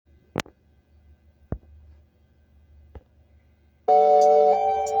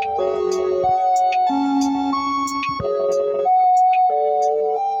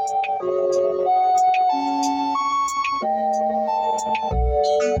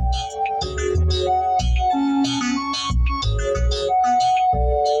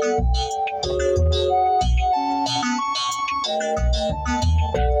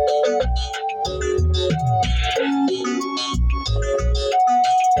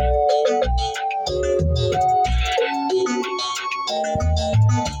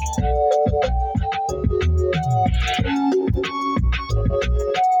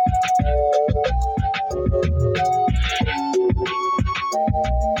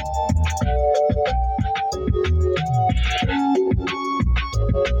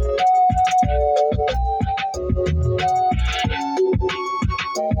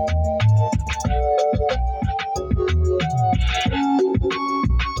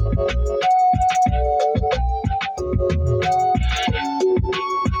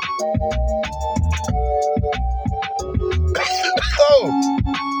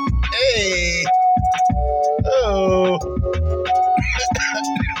Hey. Oh.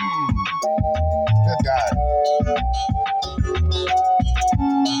 Good God.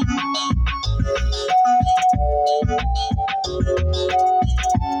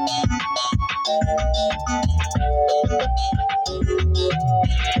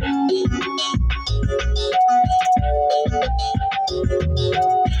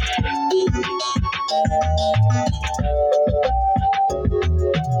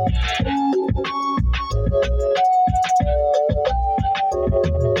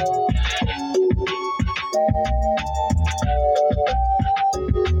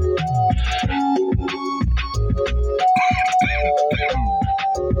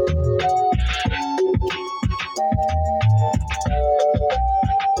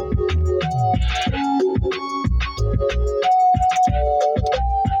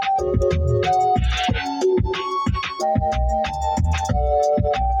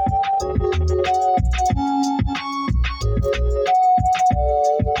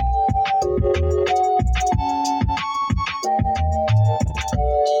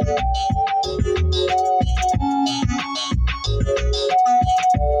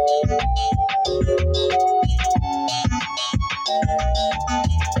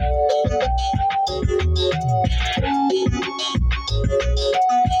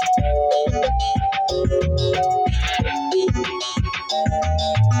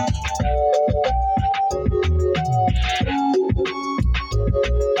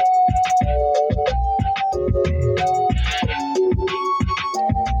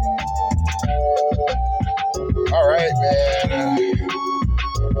 All right, man.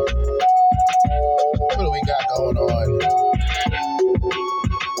 What do we got going on?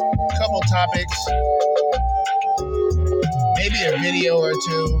 Couple topics. Maybe a video or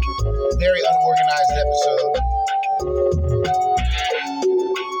two. Very unorganized episode.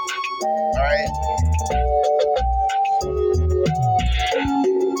 All right.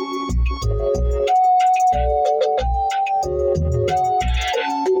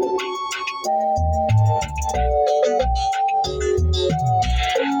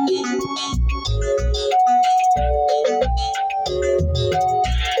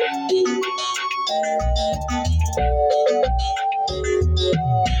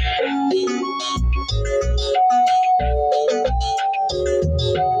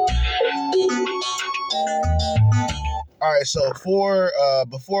 All right, so before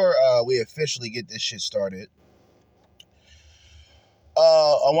we officially get this shit started,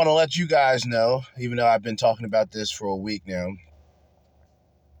 I want to let you guys know, even though I've been talking about this for a week now.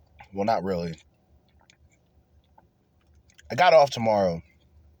 Well, not really. I got off tomorrow,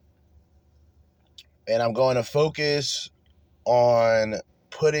 and I'm going to focus on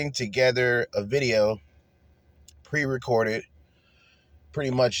putting together a video, pre-recorded,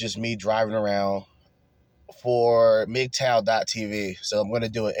 pretty much just me driving around for MGTOW.tv. So I'm going to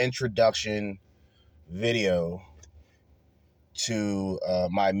do an introduction video to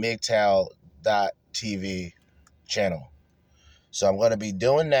my MGTOW.tv channel. So I'm going to be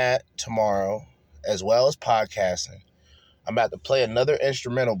doing that tomorrow, as well as podcasting. I'm about to play another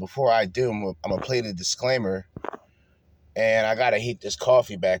instrumental. Before I do, I'm going to play the disclaimer. And I got to heat this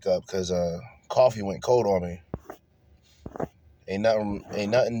coffee back up because coffee went cold on me. Ain't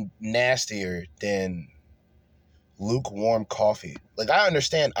nothing nastier than lukewarm coffee. Like, I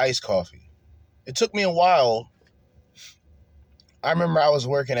understand iced coffee. It took me a while. I remember I was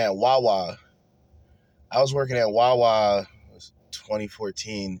working at Wawa. It was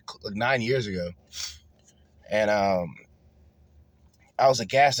 2014, like 9 years ago. And I was a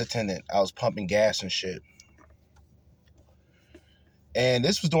gas attendant. I was pumping gas and shit. And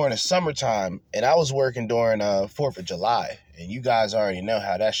this was during the summertime, and I was working during 4th of July. And you guys already know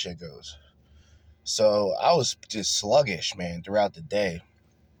how that shit goes. So I was just sluggish, man, throughout the day.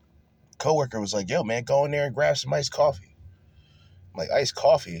 coworker was like, yo, man, go in there and grab some iced coffee. I'm like, iced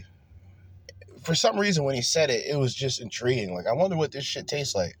coffee? For some reason, when he said it, it was just intriguing. Like, I wonder what this shit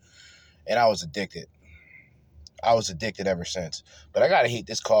tastes like. And I was addicted. I was addicted ever since. But I gotta heat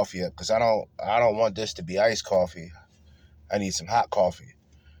this coffee up because I don't want this to be iced coffee. I need some hot coffee.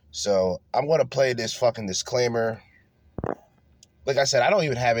 So I'm gonna play this fucking disclaimer. Like I said, I don't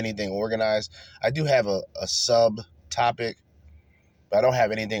even have anything organized. I do have a sub topic, but I don't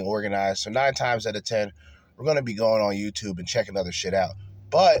have anything organized. So 9 times out of 10, we're gonna be going on YouTube and checking other shit out.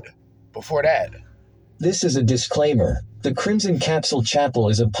 But before that, this is a disclaimer. The Crimson Capsule Chapel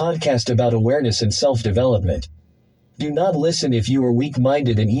is a podcast about awareness and self-development. Do not listen if you are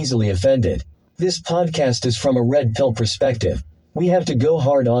weak-minded and easily offended. This podcast is from a red pill perspective. We have to go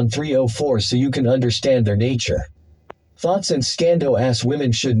hard on 304 so you can understand their nature. Thoughts and scando-ass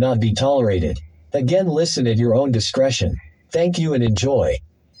women should not be tolerated. Again, listen at your own discretion. Thank you and enjoy.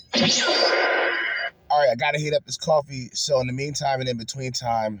 All right, I gotta heat up this coffee. So in the meantime and in between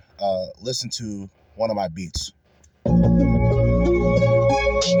time, listen to one of my beats.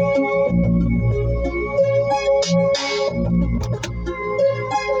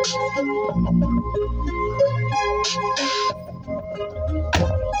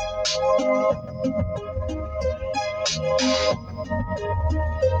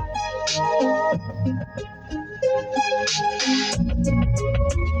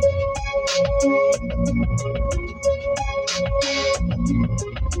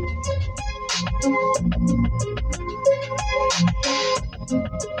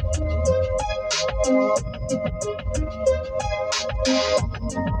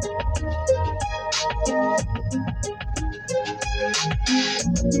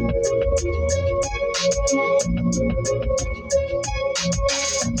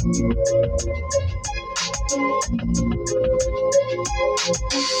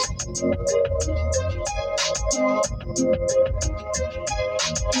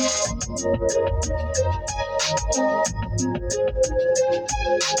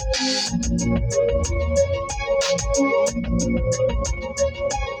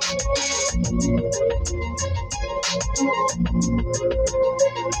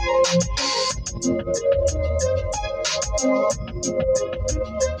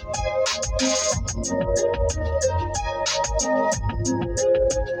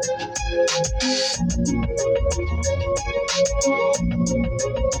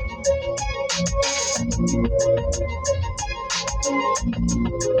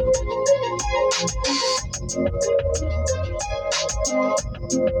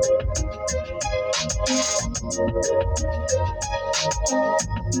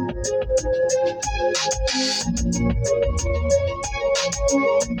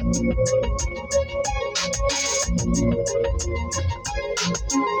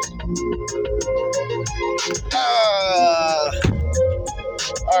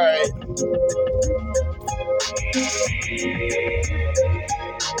 All right.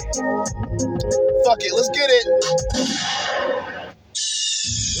 Fuck it, let's get it.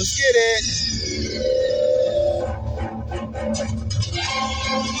 Let's get it.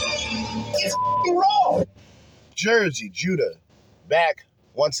 It's wrong. Jersey Judah back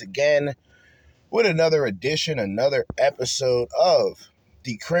once again with another edition, another episode of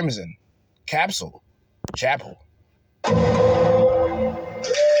the Crimson Capsule Chapel.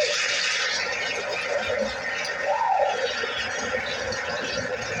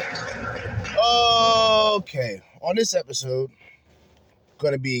 Okay, on this episode,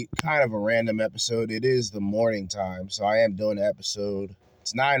 going to be kind of a random episode. It is the morning time, so I am doing the episode.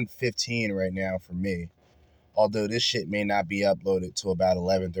 It's 9:15 right now for me, although this shit may not be uploaded till about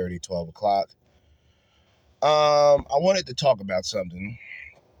 11:30, 12 o'clock. I wanted to talk about something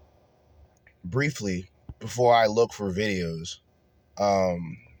briefly before I look for videos.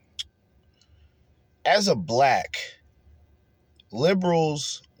 As a black,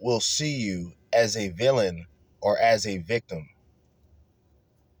 liberals will see you as a villain or as a victim.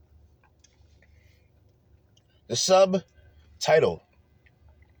 The subtitle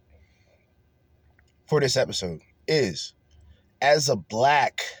for this episode is, as a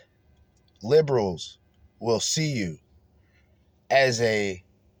black, liberals will see you as a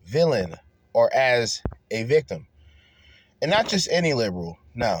villain or as a victim. And not just any liberal,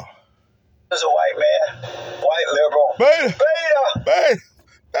 no. As a white man, white liberal.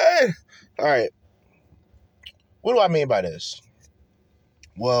 Beta. All right. What do I mean by this?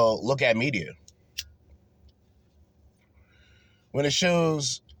 Well, look at media. When it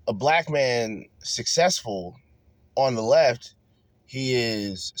shows a black man successful on the left, he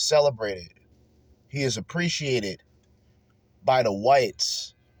is celebrated. He is appreciated by the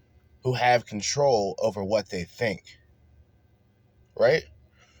whites who have control over what they think, right?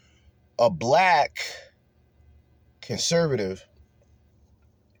 A black conservative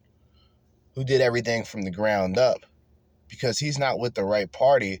who did everything from the ground up because he's not with the right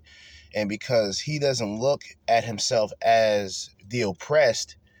party and because he doesn't look at himself as the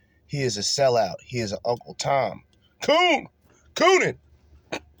oppressed, he is a sellout. He is an Uncle Tom. Coonin.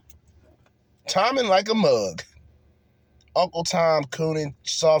 Tomming like a mug. Uncle Tom, cooning,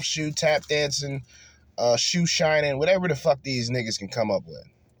 soft shoe, tap dancing, shoe shining, whatever the fuck these niggas can come up with.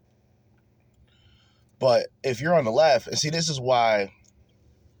 But if you're on the left, and see, this is why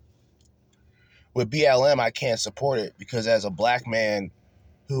with BLM, I can't support it because as a black man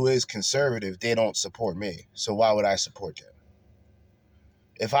who is conservative, they don't support me. So why would I support them?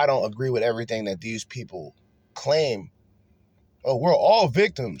 If I don't agree with everything that these people claim, oh, we're all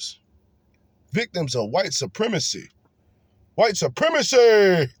victims of white supremacy. White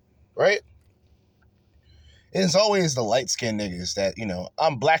supremacy, right? And it's always the light-skinned niggas that,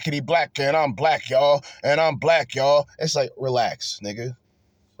 I'm blackity black and I'm black, y'all, and I'm black, y'all. It's like, relax, nigga.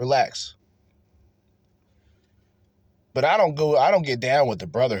 Relax. But I don't get down with the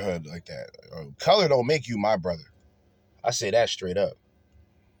brotherhood like that. Color don't make you my brother. I say that straight up.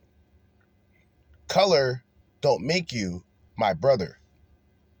 Color don't make you my brother.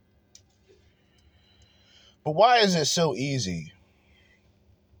 But why is it so easy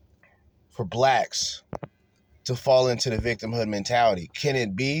for blacks to fall into the victimhood mentality? Can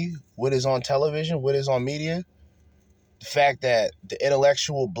it be what is on television, what is on media? The fact that the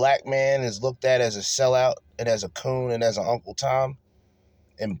intellectual black man is looked at as a sellout and as a coon and as an Uncle Tom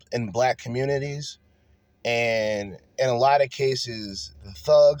in black communities. And in a lot of cases, the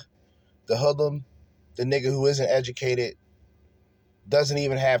thug, the hoodlum, the nigga who isn't educated, doesn't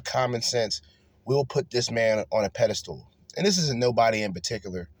even have common sense, will put this man on a pedestal. And this isn't nobody in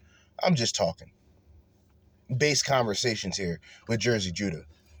particular. I'm just talking. Base conversations here with Jersey Judah.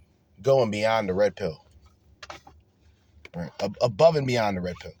 Going beyond the red pill. Right? Above and beyond the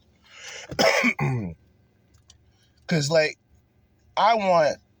red pill. Because, I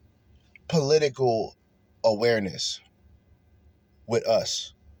want political awareness with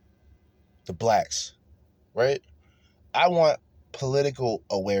us, the blacks, right? I want political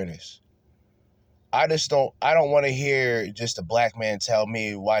awareness. I don't want to hear just a black man tell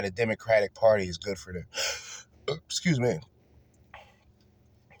me why the Democratic Party is good for them. Excuse me.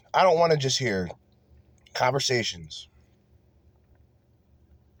 I don't want to just hear conversations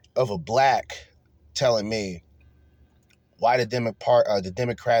of a black telling me why the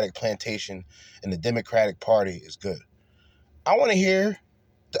Democratic plantation and the Democratic Party is good. I want to hear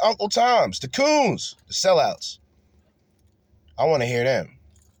the Uncle Toms, the coons, the sellouts. I want to hear them.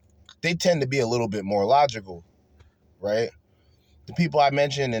 They tend to be a little bit more logical, right? The people I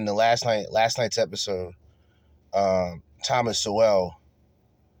mentioned in the last night's episode, Thomas Sowell,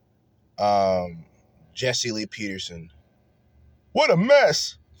 Jesse Lee Peterson. What a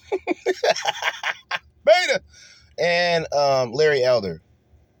mess! Beta! And Larry Elder.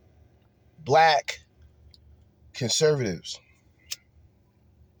 Black conservatives.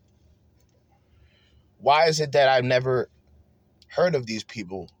 Why is it that I've never heard of these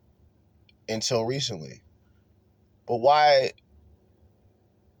people until recently? But why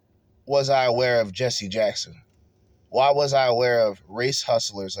was I aware of Jesse Jackson? Why was I aware of race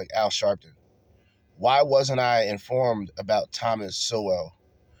hustlers like Al Sharpton? Why wasn't I informed about Thomas Sowell?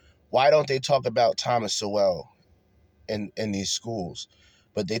 Why don't they talk about Thomas Sowell in these schools?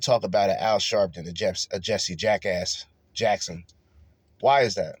 But they talk about an Al Sharpton, a Jesse Jackass Jackson. Why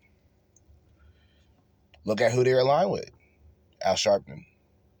is that? Look at who they're aligned with. Al Sharpton.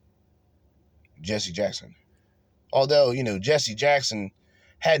 Jesse Jackson. Although, Jesse Jackson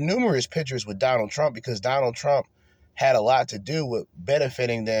had numerous pictures with Donald Trump because Donald Trump had a lot to do with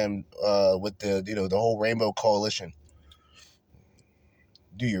benefiting them with the whole Rainbow Coalition.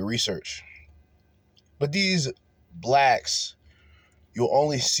 Do your research. But these blacks, you'll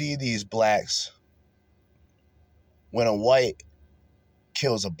only see these blacks when a white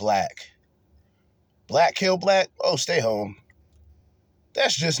kills a black. Black kill black? Oh, stay home.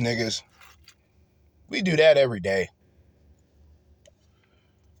 That's just niggas. We do that every day.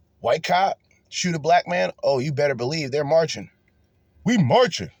 White cop, shoot a black man? Oh, you better believe they're marching. We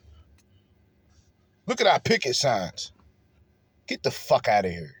marching. Look at our picket signs. Get the fuck out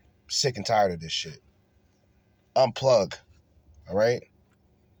of here. I'm sick and tired of this shit. Unplug. All right?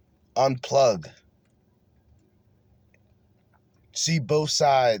 Unplug. See both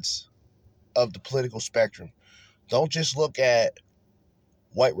sides of the political spectrum. Don't just look at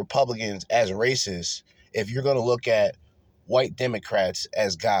white Republicans as racist if you're going to look at white Democrats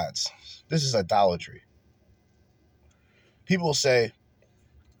as gods. This is idolatry. People say,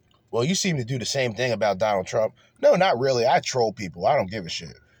 well, you seem to do the same thing about Donald Trump. No, not really. I troll people. I don't give a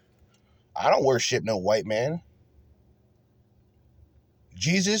shit. I don't worship no white man.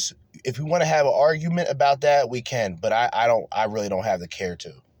 Jesus, if we want to have an argument about that, we can, but I really don't have the care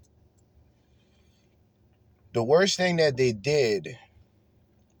to. The worst thing that they did,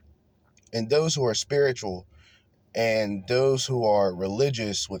 and those who are spiritual and those who are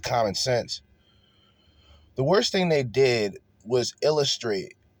religious with common sense, the worst thing they did was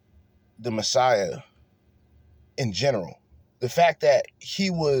illustrate the Messiah in general. The fact that he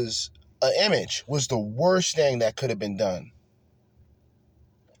was an image was the worst thing that could have been done.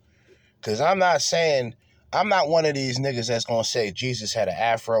 Because I'm not one of these niggas that's going to say Jesus had an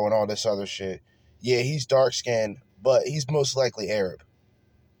afro and all this other shit. Yeah, he's dark skinned, but he's most likely Arab.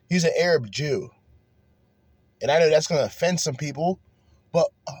 He's an Arab Jew. And I know that's going to offend some people, but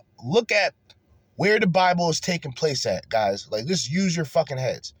look at where the Bible is taking place at, guys. Like, just use your fucking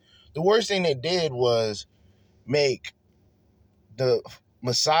heads. The worst thing they did was make the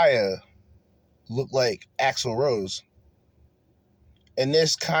Messiah look like Axl Rose. And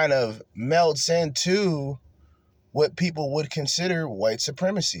this kind of melts into what people would consider white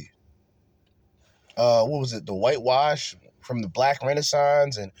supremacy. What was it? The whitewash from the Black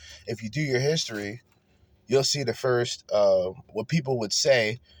Renaissance. And if you do your history, you'll see the first, what people would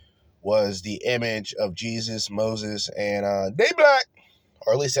say was the image of Jesus, Moses, and they black.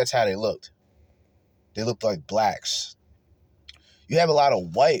 Or at least that's how they looked. They looked like blacks. You have a lot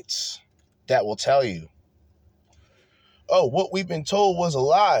of whites that will tell you, oh, what we've been told was a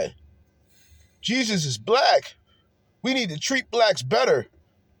lie. Jesus is black. We need to treat blacks better.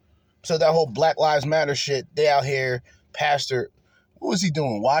 So that whole Black Lives Matter shit, they out here, pastor, what was he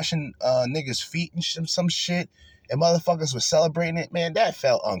doing? Washing niggas' feet and some shit, and motherfuckers were celebrating it. Man, that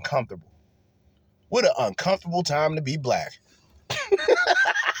felt uncomfortable. What an uncomfortable time to be black.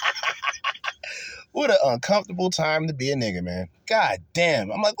 What an uncomfortable time to be a nigga, man. God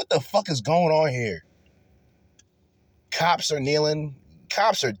damn. I'm like, what the fuck is going on here? Cops are kneeling.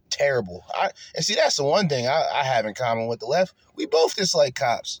 Cops are terrible. And see, that's the one thing I have in common with the left. We both dislike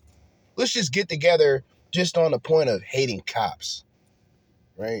cops. Let's just get together just on the point of hating cops,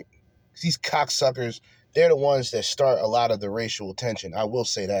 right? These cocksuckers, they're the ones that start a lot of the racial tension. I will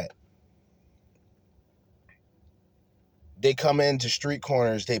say that. They come into street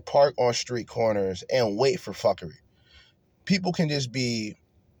corners, they park on street corners and wait for fuckery. People can just be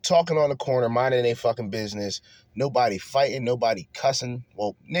talking on the corner, minding their fucking business. Nobody fighting, nobody cussing.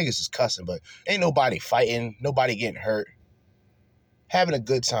 Well, niggas is cussing, but ain't nobody fighting, nobody getting hurt. Having a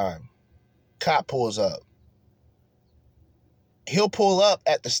good time. Cop pulls up. He'll pull up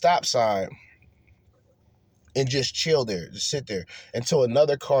at the stop sign and just chill there, just sit there until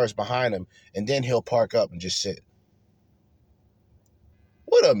another car is behind him, and then he'll park up and just sit.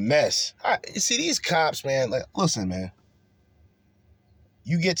 What a mess. You see, these cops, man, like, listen, man.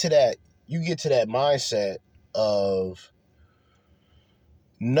 You get to that mindset of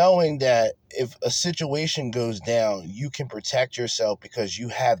knowing that if a situation goes down, you can protect yourself because you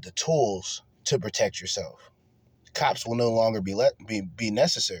have the tools to protect yourself. Cops will no longer be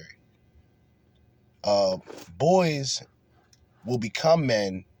necessary. Boys will become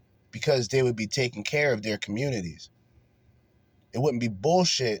men because they would be taking care of their communities. It wouldn't be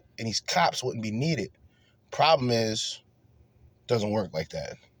bullshit, and these cops wouldn't be needed. Problem is, it doesn't work like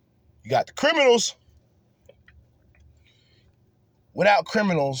that. You got the criminals. Without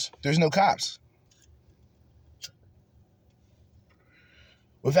criminals, there's no cops.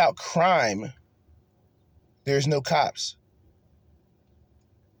 Without crime, there's no cops.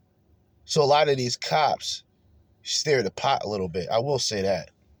 So a lot of these cops stir the pot a little bit. I will say that.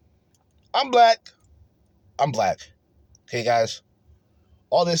 I'm black. Okay, guys?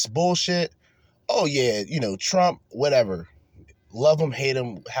 All this bullshit. Oh, yeah, Trump, whatever. Love him, hate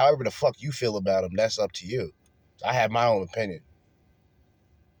him, however the fuck you feel about him, that's up to you. I have my own opinion.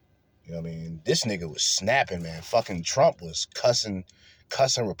 You know what I mean? This nigga was snapping, man. Fucking Trump was cussing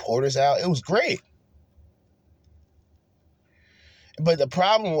reporters out. It was great. But the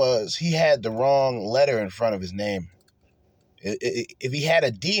problem was he had the wrong letter in front of his name. If he had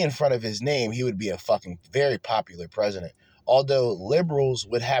a D in front of his name, he would be a fucking very popular president. Although liberals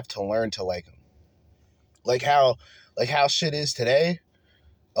would have to learn to like him. Like how shit is today,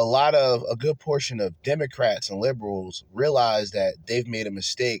 a good portion of Democrats and liberals realize that they've made a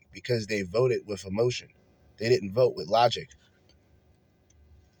mistake because they voted with emotion. They didn't vote with logic.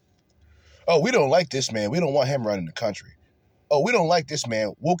 Oh, we don't like this man. We don't want him running the country. Oh, we don't like this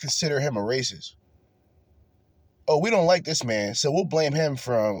man. We'll consider him a racist. oh, we don't like this man, so we'll blame him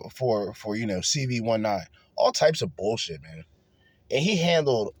for CV19. All types of bullshit, man. And he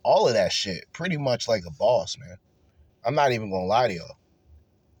handled all of that shit pretty much like a boss, man. I'm not even gonna lie to y'all.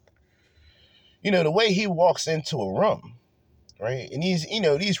 The way he walks into a room, right? And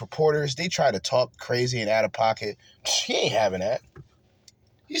these reporters, they try to talk crazy and out of pocket. He ain't having that.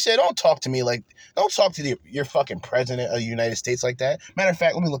 He said, don't talk to your fucking president of the United States like that. Matter of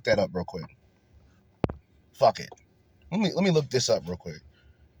fact, let me look that up real quick. Fuck it. Let me look this up real quick.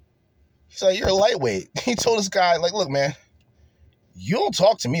 He's like, you're a lightweight. He told this guy, like, look, man, you don't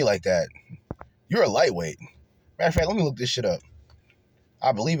talk to me like that. You're a lightweight. Matter of fact, let me look this shit up.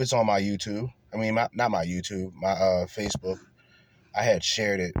 I believe it's on my YouTube. I mean, not my YouTube, my Facebook. I had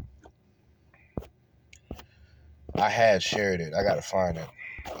shared it. I gotta find it.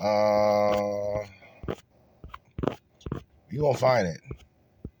 You gonna find it.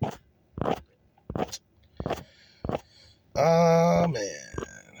 Man.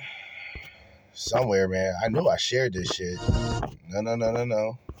 Somewhere, man. I knew I shared this shit. No. None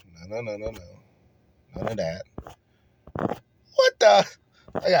of that. What the?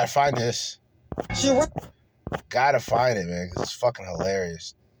 I gotta find this. Gotta find it, man, because it's fucking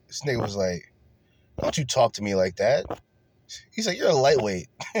hilarious. This nigga was like, don't you talk to me like that. He's like, you're a lightweight.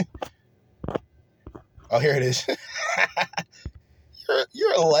 Oh, here it is.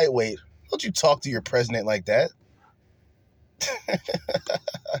 You're a lightweight. Don't you talk to your president like that.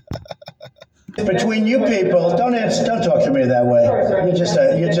 Between you people, don't talk to me that way.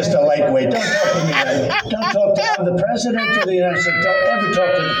 You're just a lightweight. Don't talk to me that way. Don't talk to the president of the United States. Don't ever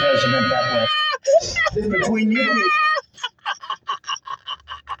talk to the president that way. Between you people.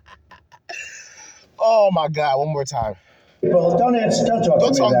 Oh my God! One more time. People, don't talk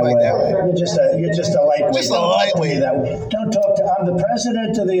to me that way. You're just a lightweight. Just a lightweight. That way. Don't talk to. I'm the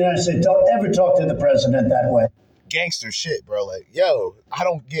president of the United States. Don't ever talk to the president that way. Gangster shit, bro. Like, yo, I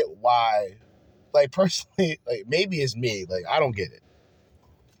don't get why. Like, personally, like, maybe it's me. Like, I don't get it.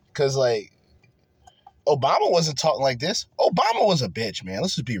 Because, like, Obama wasn't talking like this. Obama was a bitch, man.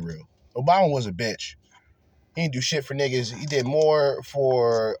 Let's just be real. Obama was a bitch. He didn't do shit for niggas. He did more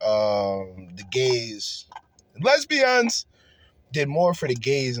for the gays. Lesbians. Did more for the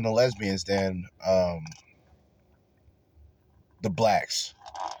gays and the lesbians than the blacks.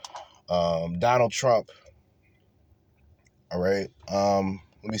 Donald Trump. All right. Let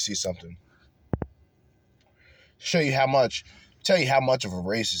me see something. Tell you how much of a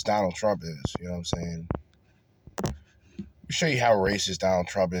racist Donald Trump is. You know what I'm saying? Show you how racist Donald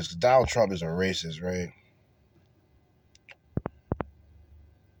Trump is. 'Cause Donald Trump is a racist, right?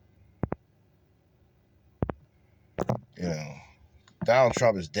 Donald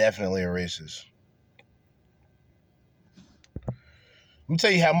Trump is definitely a racist. Let me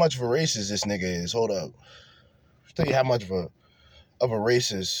tell you how much of a racist this nigga is. Hold up. I'll tell you how much of a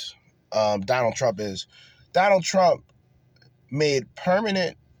racist Donald Trump is. Donald Trump made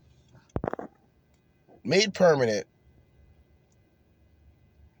permanent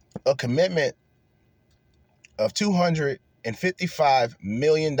a commitment of $255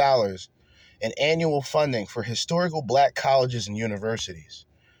 million in annual funding for historical black colleges and universities.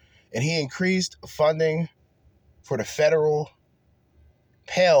 And he increased funding for the federal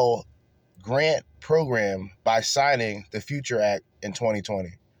Pell Grant program by signing the Future Act in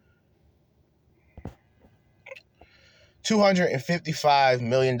 2020. $255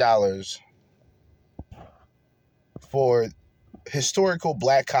 million for historical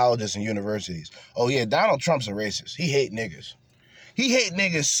black colleges and universities. Oh yeah, Donald Trump's a racist. He hate niggas. He hate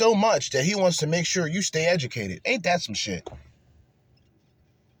niggas so much that he wants to make sure you stay educated. Ain't that some shit?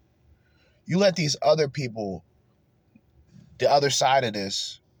 You let these other people, the other side of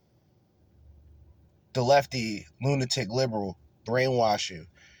this, the lefty, lunatic, liberal, brainwash you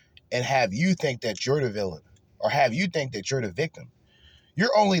and have you think that you're the villain or have you think that you're the victim.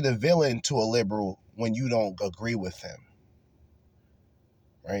 You're only the villain to a liberal when you don't agree with them.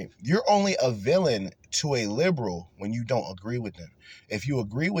 Right? You're only a villain to a liberal when you don't agree with them. If you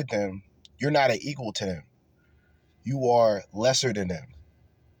agree with them, you're not an equal to them. You are lesser than them.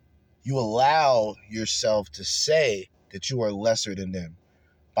 You allow yourself to say that you are lesser than them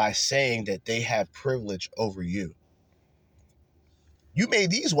by saying that they have privilege over you. You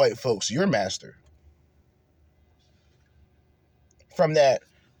made these white folks your master. From that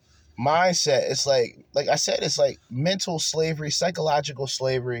mindset, it's like I said, it's like mental slavery, psychological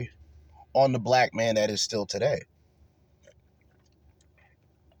slavery on the black man that is still today.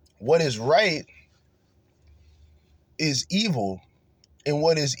 What is right is evil, and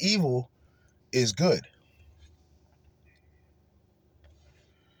what is evil is good.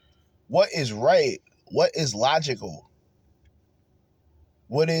 What is right what is logical,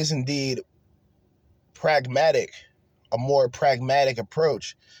 what is indeed pragmatic, a more pragmatic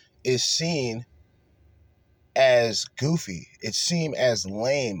approach is seen as goofy. It's seen as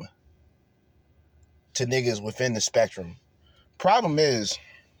lame to niggas within the spectrum. Problem is,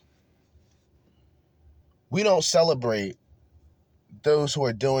 we don't celebrate those who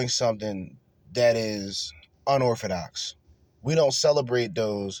are doing something that is unorthodox. We don't celebrate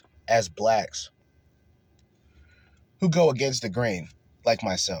those as blacks who go against the grain, like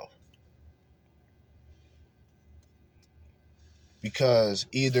myself. Because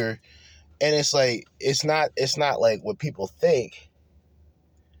either, and it's like, it's not like what people think.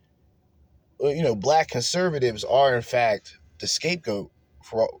 You know, black conservatives are in fact the scapegoat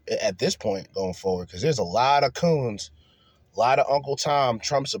for at this point going forward, because there's a lot of coons, a lot of Uncle Tom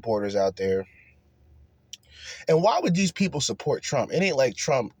Trump supporters out there. And why would these people support Trump? It ain't like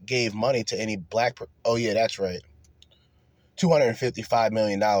Trump gave money to any black oh yeah, that's right, $255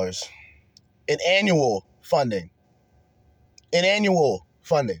 million in annual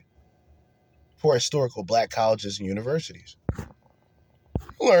funding for historical black colleges and universities.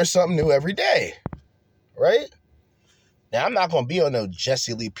 Learn something new every day, right? Now, I'm not going to be on no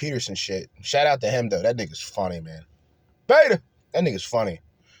Jesse Lee Peterson shit. Shout out to him, though. That nigga's funny, man. Beta! That nigga's funny.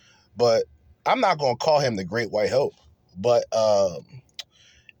 But I'm not going to call him the Great White Hope. But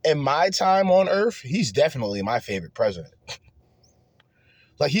in my time on Earth, he's definitely my favorite president.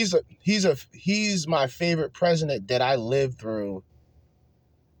 Like, he's my favorite president that I lived through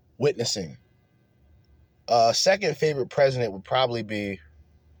witnessing. Second favorite president would probably be...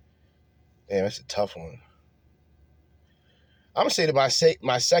 Damn, that's a tough one. I'm going to say that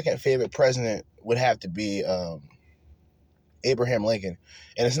my second favorite president would have to be Abraham Lincoln.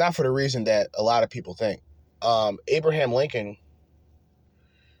 And it's not for the reason that a lot of people think. Abraham Lincoln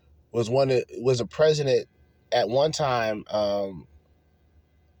was a president at one time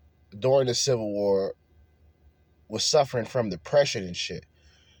during the Civil War, was suffering from depression and shit.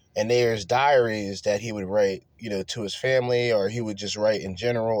 And there's diaries that he would write, you know, to his family, or he would just write in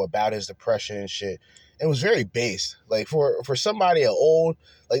general about his depression and shit. It was very base. Like, for somebody old,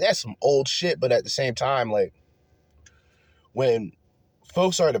 like, that's some old shit. But at the same time, like, when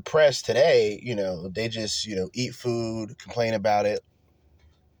folks are depressed today, you know, they just, you know, eat food, complain about it.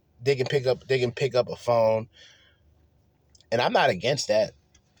 They can pick up a phone. And I'm not against that.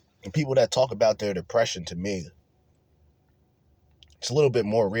 And people that talk about their depression, to me, it's a little bit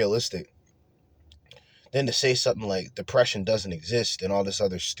more realistic than to say something like depression doesn't exist and all this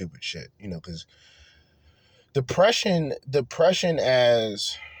other stupid shit, you know, because depression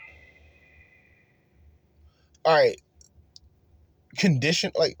as, all right,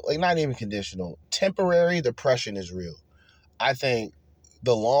 like not even conditional, temporary depression is real. I think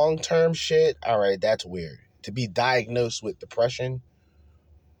the long-term shit, all right, that's weird. To be diagnosed with depression,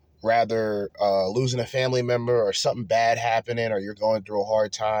 rather losing a family member or something bad happening, or you're going through a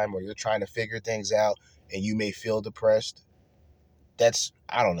hard time, or you're trying to figure things out and you may feel depressed. That's,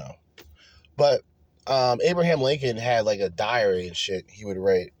 I don't know. But Abraham Lincoln had like a diary and shit he would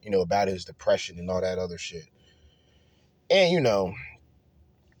write, you know, about his depression and all that other shit. And, you know,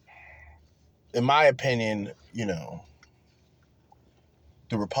 in my opinion, you know,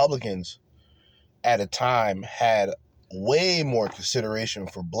 the Republicans at a time had way more consideration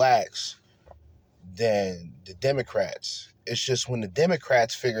for blacks than the Democrats. It's just when the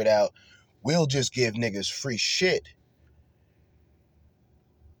Democrats figured out, we'll just give niggas free shit.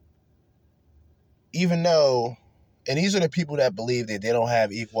 Even though, and these are the people that believe that they don't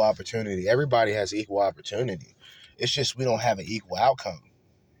have equal opportunity. Everybody has equal opportunity. It's just we don't have an equal outcome.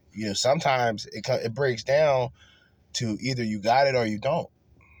 You know, sometimes it breaks down to either you got it or you don't.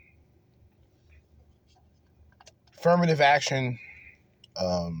 Affirmative action,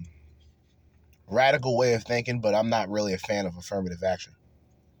 radical way of thinking, but I'm not really a fan of affirmative action.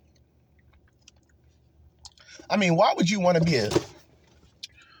 I mean, why would you want to be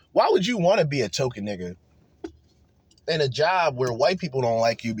a token nigga in a job where white people don't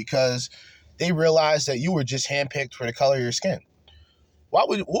like you because they realize that you were just handpicked for the color of your skin? What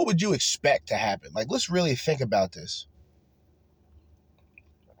would you expect to happen? Like, let's really think about this.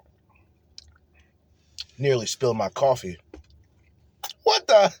 Nearly spilled my coffee. What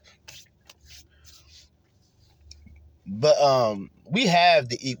the? But we have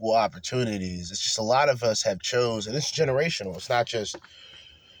the equal opportunities. It's just a lot of us have chosen. It's generational. It's not just.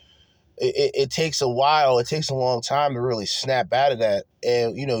 It takes a while. It takes a long time to really snap out of that.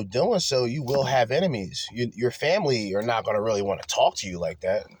 And, you know, doing so, you will have enemies. Your family are not going to really want to talk to you like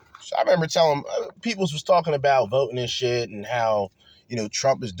that. So I remember telling people was talking about voting and shit and how,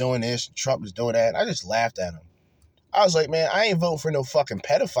 Trump is doing this, Trump is doing that. And I just laughed at him. I was like, man, I ain't voting for no fucking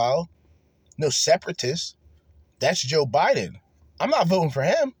pedophile, no separatist. That's Joe Biden. I'm not voting for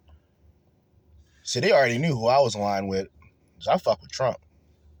him. So they already knew who I was aligned with. So I fuck with Trump.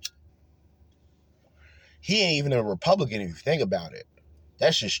 He ain't even a Republican if you think about it.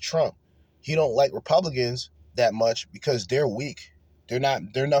 That's just Trump. He don't like Republicans that much because they're weak. They're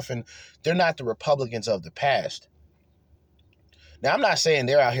not the Republicans of the past. Now, I'm not saying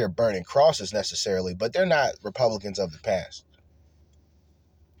they're out here burning crosses necessarily, but they're not Republicans of the past.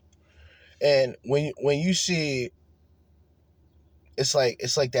 And when you see, it's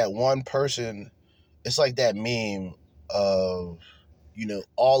like that one person, it's like that meme of,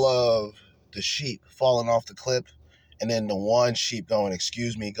 all of the sheep falling off the cliff, and then the one sheep going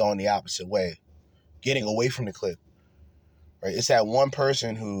the opposite way, getting away from the cliff. Right? It's that one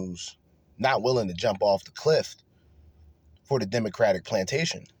person who's not willing to jump off the cliff for the Democratic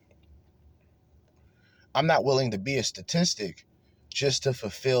plantation. I'm not willing to be a statistic just to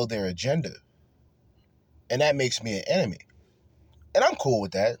fulfill their agenda. And that makes me an enemy. And I'm cool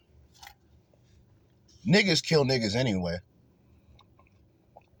with that. Niggas kill niggas anyway.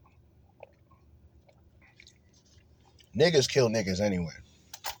 Niggas kill niggas anyway.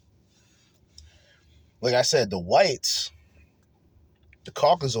 Like I said, the whites, the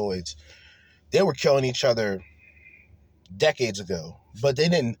Caucasoids, they were killing each other decades ago, but they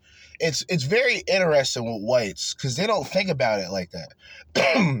didn't. It's very interesting with whites because they don't think about it like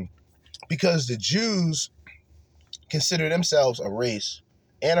that. Because the Jews consider themselves a race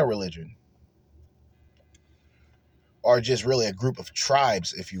and a religion, or just really a group of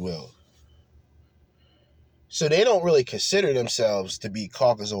tribes, if you will. So they don't really consider themselves to be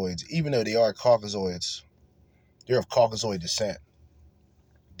Caucasoids, even though they are Caucasoids. They're of Caucasoid descent.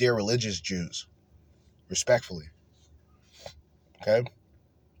 They're religious Jews, respectfully. Okay?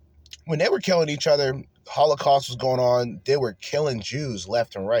 When they were killing each other, Holocaust was going on, they were killing Jews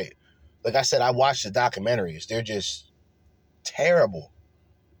left and right. Like I said, I watched the documentaries. They're just terrible.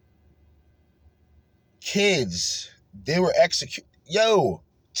 Kids, they were executed.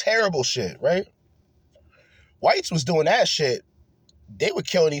 Terrible shit, right? Whites was doing that shit. They were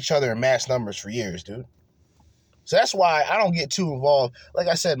killing each other in mass numbers for years, dude. So that's why I don't get too involved. Like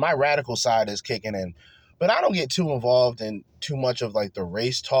I said, my radical side is kicking in. But I don't get too involved in too much of like the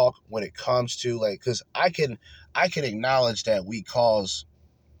race talk when it comes to like, because I can acknowledge that we cause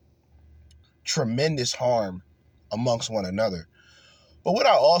tremendous harm amongst one another. But what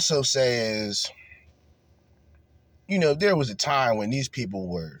I also say is, there was a time when these people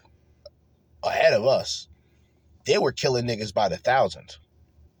were ahead of us. They were killing niggas by the thousands.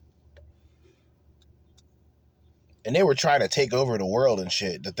 And they were trying to take over the world and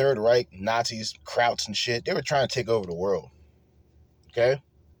shit. The Third Reich, Nazis, Krauts and shit, they were trying to take over the world. Okay?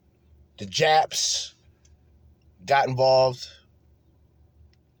 The Japs got involved.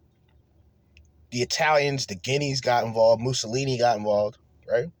 The Italians, the Guineas got involved. Mussolini got involved,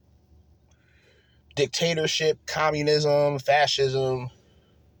 right? Dictatorship, communism, fascism,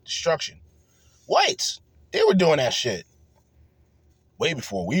 destruction. Whites, they were doing that shit way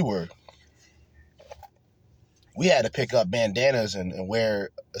before we were. We had to pick up bandanas and wear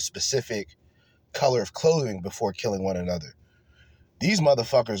a specific color of clothing before killing one another. These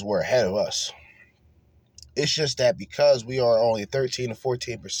motherfuckers were ahead of us. It's just that because we are only 13 to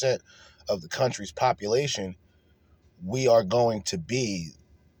 14% of the country's population, we are going to be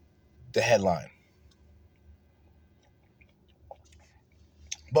the headline.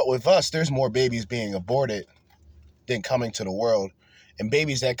 But with us, there's more babies being aborted than coming to the world. And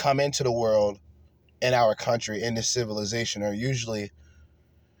babies that come into the world in our country, in this civilization, are usually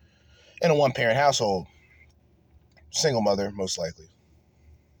in a one-parent household. Single mother, most likely.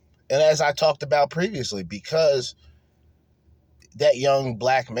 And as I talked about previously, because that young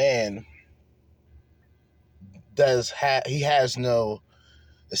black man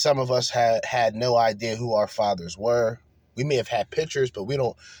some of us had no idea who our fathers were. We may have had pictures, but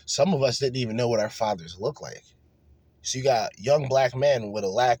some of us didn't even know what our fathers looked like. So you got young black men with a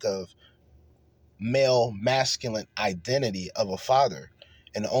lack of male masculine identity of a father.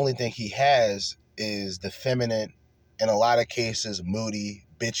 And the only thing he has is the feminine, in a lot of cases, moody,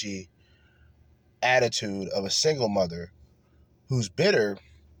 bitchy attitude of a single mother who's bitter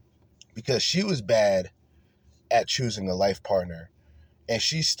because she was bad at choosing a life partner. And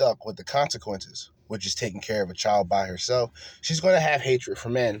she's stuck with the consequences, which is taking care of a child by herself. She's going to have hatred for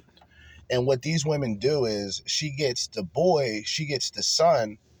men. And what these women do is she gets the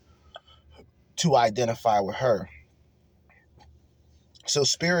son to identify with her. So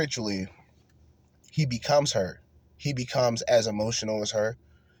spiritually, he becomes her. he becomes as emotional as her.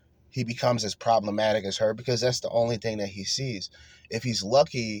 He becomes as problematic as her because that's the only thing that he sees. If he's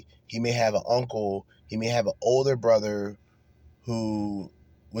lucky, he may have an uncle, he may have an older brother who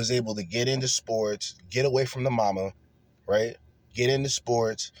was able to get into sports, get away from the mama, right? Get into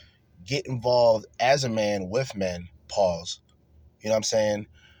sports, get involved as a man with men, pause. You know what I'm saying?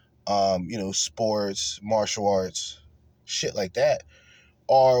 Sports, martial arts, shit like that.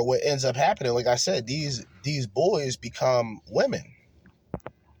 Or what ends up happening, like I said, these boys become women.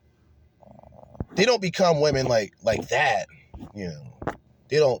 They don't become women like that,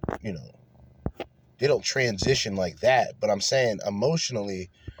 They don't transition like that. But I'm saying emotionally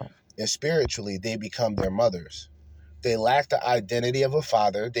and spiritually, they become their mothers. They lack the identity of a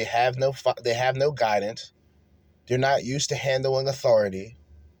father. They have no guidance. They're not used to handling authority.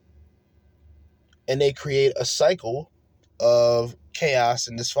 And they create a cycle of chaos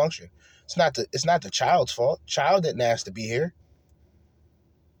and dysfunction. It's not the child's fault. Child didn't ask to be here.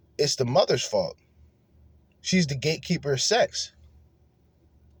 It's the mother's fault. She's the gatekeeper of sex.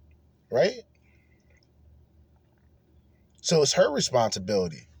 Right? So it's her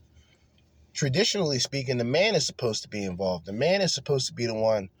responsibility. Traditionally speaking, the man is supposed to be involved. The man is supposed to be the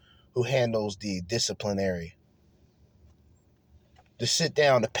one who handles the disciplinary. To sit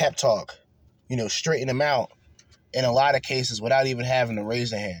down, to pep talk, straighten them out in a lot of cases without even having to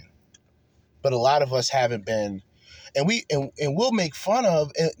raise a hand. But a lot of us haven't been, and we'll make fun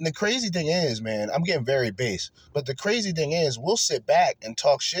of, and the crazy thing is, man, I'm getting very base, but the crazy thing is we'll sit back and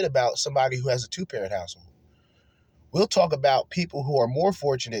talk shit about somebody who has a 2-parent household. We'll talk about people who are more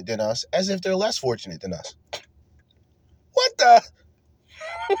fortunate than us as if they're less fortunate than us. What the?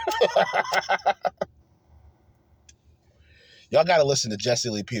 Y'all got to listen to Jesse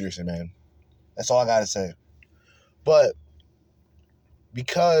Lee Peterson, man. That's all I got to say. But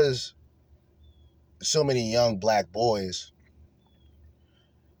because so many young black boys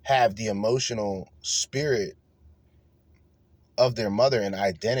have the emotional spirit of their mother and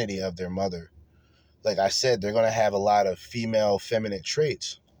identity of their mother, like I said, they're going to have a lot of female feminine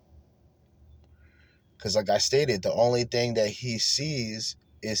traits. Because like I stated, the only thing that he sees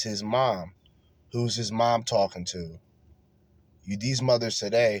is his mom. Who's his mom talking to? These mothers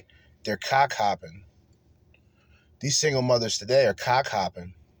today, they're cock hopping. These single mothers today are cock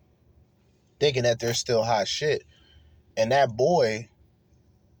hopping, thinking that they're still hot shit. And that boy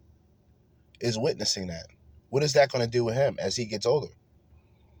is witnessing that. What is that going to do with him as he gets older?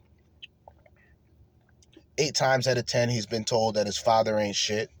 8 times out of 10, he's been told that his father ain't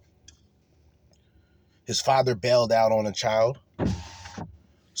shit. His father bailed out on a child.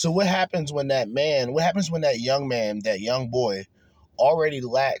 So what happens when that young man, that young boy, already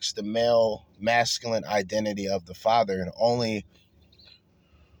lacks the male masculine identity of the father and only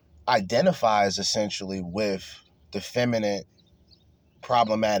identifies essentially with the feminine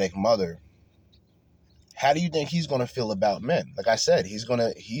problematic mother? How do you think he's going to feel about men? Like I said, he's going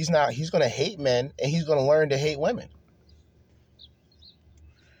to hate men, and he's going to learn to hate women.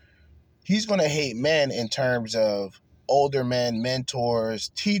 He's going to hate men in terms of older men, mentors,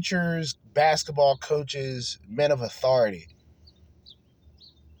 teachers, basketball coaches, men of authority.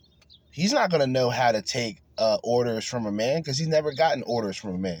 He's not going to know how to take orders from a man because he's never gotten orders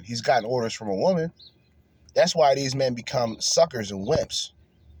from a man. He's gotten orders from a woman. That's why these men become suckers and wimps.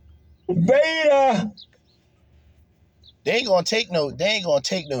 Beta! They ain't gonna take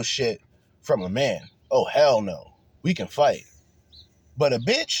no shit from a man. Oh, hell no. We can fight. But a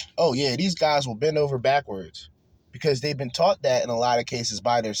bitch, oh yeah, these guys will bend over backwards because they've been taught that in a lot of cases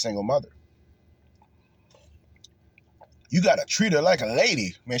by their single mother. You gotta treat her like a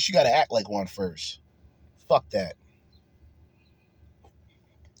lady. Man, she gotta act like one first. Fuck that.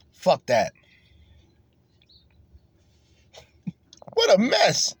 Fuck that. What a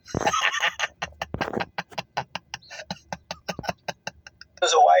mess.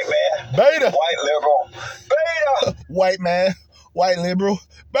 As a white man, Beta. white liberal, beta. White man, white liberal,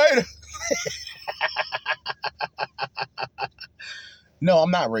 beta. No, I'm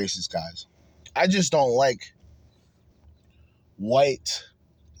not racist, guys. I just don't like white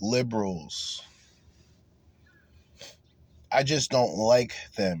liberals. I just don't like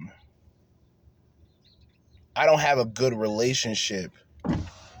them. I don't have a good relationship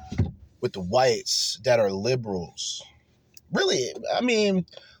with the whites that are liberals. Really, I mean,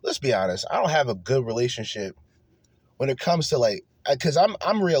 let's be honest. I don't have a good relationship when it comes to because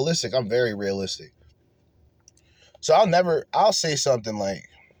I'm realistic. I'm very realistic. So I'll say something like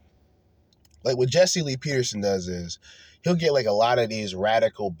what Jesse Lee Peterson does is he'll get a lot of these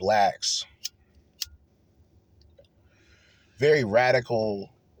radical blacks, very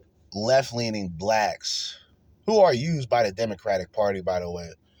radical left-leaning blacks who are used by the Democratic Party, by the way.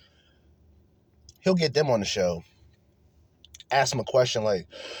 He'll get them on the show. Ask them a question like,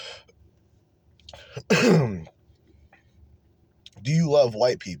 do you love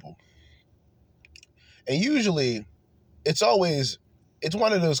white people? And usually, it's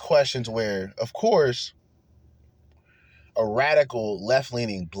one of those questions where, of course, a radical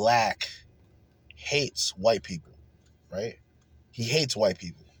left-leaning black hates white people, right? He hates white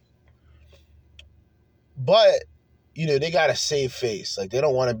people. But, they got a safe face. Like, they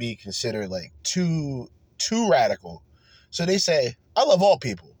don't want to be considered, like, too radical. So they say, I love all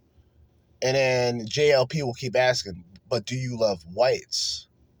people. And then JLP will keep asking, but do you love whites?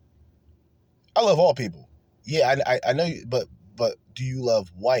 I love all people. Yeah, I know you, but do you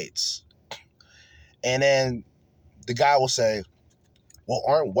love whites? And then the guy will say, well,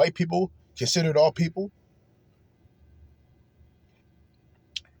 aren't white people considered all people?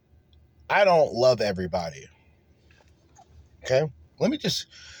 I don't love everybody. Okay? Let me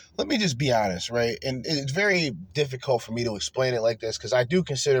just be honest, right? And it's very difficult for me to explain it like this because I do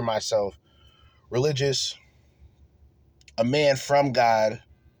consider myself religious, a man from God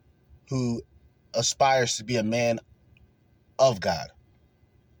who aspires to be a man of God.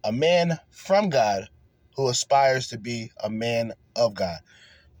 A man from God who aspires to be a man of God.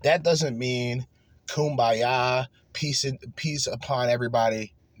 That doesn't mean kumbaya, peace upon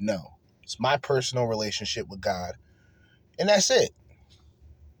everybody. No. It's my personal relationship with God. And that's it.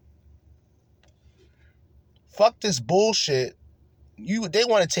 Fuck this bullshit. They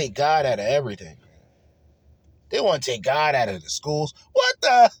want to take God out of everything. They want to take God out of the schools. What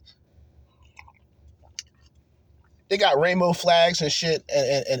the? They got rainbow flags and shit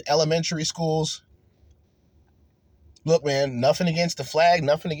in elementary schools. Look, man, nothing against the flag,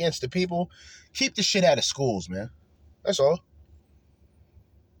 nothing against the people. Keep the shit out of schools, man. That's all.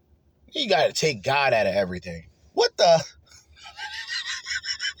 You got to take God out of everything. What the?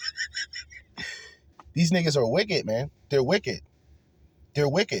 These niggas are wicked, man. They're wicked. They're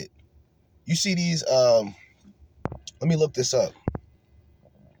wicked. You see these, let me look this up.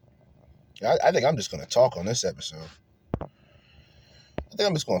 I think I'm just going to talk on this episode.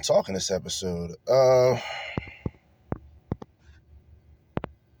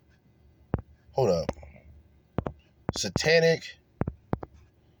 Hold up. Satanic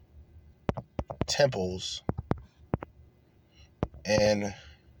temples in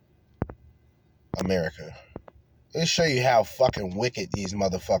America. Let me show you how fucking wicked these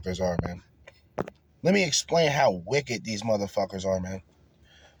motherfuckers are, man. Let me explain how wicked these motherfuckers are, man.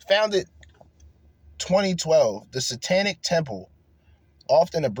 Founded 2012, the Satanic Temple,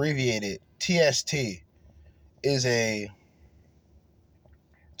 often abbreviated TST, is a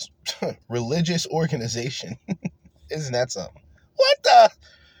religious organization. Isn't that something? What the?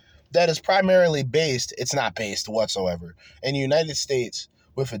 That is primarily based, it's not based whatsoever, in the United States,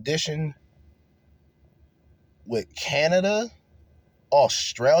 with addition with Canada,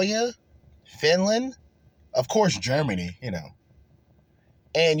 Australia, Finland, of course Germany,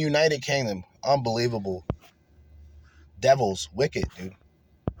 and United Kingdom. Unbelievable. Devils, wicked, dude.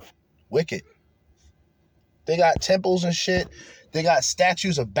 Wicked. They got temples and shit. They got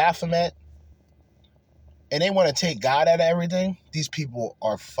statues of Baphomet. And they want to take God out of everything. These people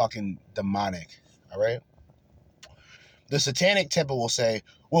are fucking demonic. All right? The Satanic Temple will say,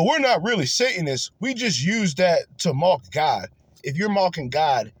 well, we're not really Satanists. We just use that to mock God. If you're mocking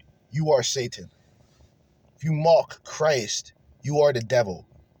God, you are Satan. If you mock Christ, you are the devil.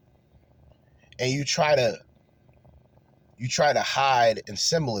 And you try to hide in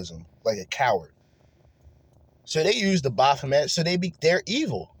symbolism like a coward. So they use the Baphomet, so they're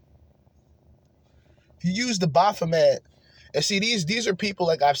evil. If you use the Baphomet, and see, these are people,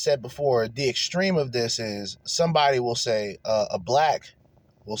 like I've said before, the extreme of this is somebody will say, a black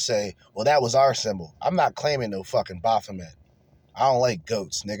will say, well, that was our symbol. I'm not claiming no fucking Baphomet. I don't like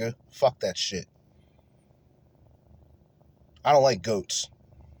goats, nigga. Fuck that shit. I don't like goats.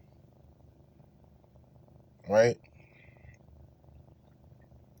 Right?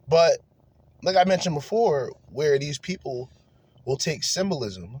 But, like I mentioned before, where these people will take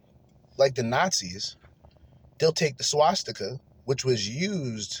symbolism, like the Nazis, they'll take the swastika, which was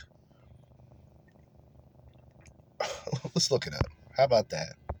used. Let's look it up. How about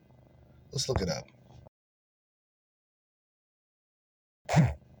that? Let's look it up.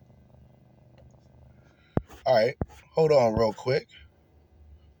 All right. Hold on real quick.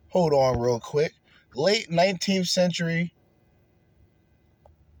 Late 19th century,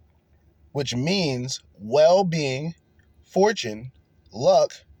 which means well-being, fortune,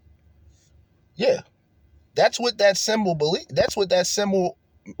 luck. Yeah. That's what that symbol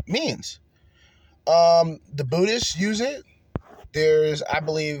means. The Buddhists use it. There's, I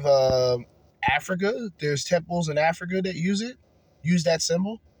believe, Africa. There's temples in Africa that use that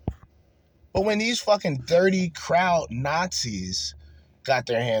symbol. But when these fucking dirty crowd Nazis got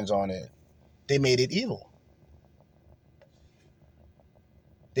their hands on it, they made it evil.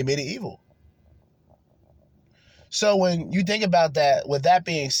 They made it evil. So when you think about that, with that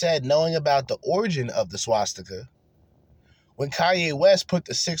being said, knowing about the origin of the swastika, when Kanye West put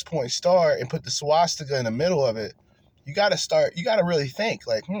the 6-point star and put the swastika in the middle of it, you got to really think,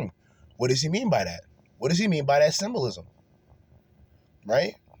 like, what does he mean by that? What does he mean by that symbolism?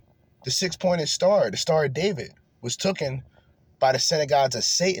 Right? The 6-pointed star, the Star of David, was taken by the synagogues of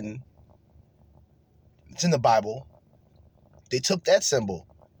Satan. It's in the Bible. They took that symbol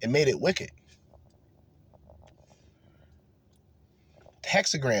and made it wicked. The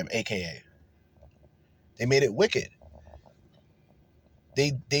hexagram, aka. They made it wicked.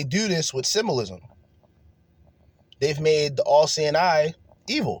 They do this with symbolism. They've made the all-seeing eye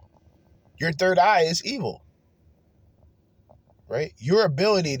evil. Your third eye is evil. Right? Your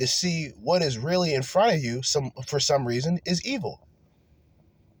ability to see what is really in front of you for some reason is evil.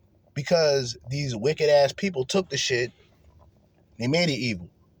 Because these wicked ass people took the shit, they made it evil.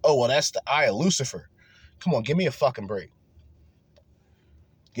 Oh, well, that's the eye of Lucifer. Come on, give me a fucking break.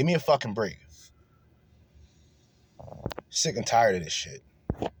 Give me a fucking break. Sick and tired of this shit.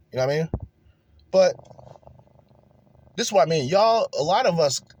 You know what I mean? But this is what I mean. Y'all, a lot of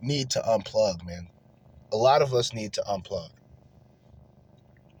us need to unplug, man. A lot of us need to unplug.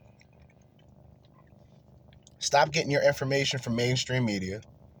 Stop getting your information from mainstream media,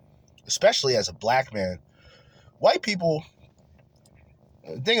 especially as a black man. White people,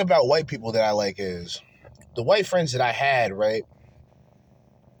 the thing about white people that I like is the white friends that I had, right?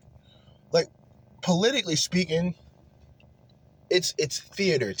 Like, politically speaking, it's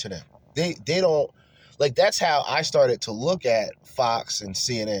theater to them. They don't, like, that's how I started to look at Fox and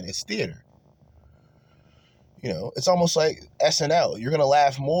CNN. It's theater. You know, it's almost like SNL. You're going to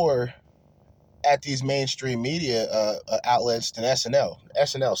laugh more at these mainstream media outlets than SNL.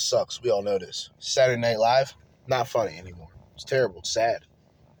 SNL sucks. We all know this. Saturday Night Live, not funny anymore. It's terrible. It's sad.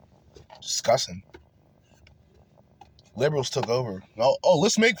 It's disgusting. Liberals took over. Oh,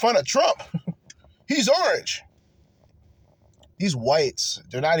 let's make fun of Trump. He's orange. These whites,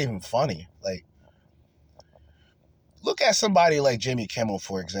 they're not even funny. Like, look at somebody like Jimmy Kimmel,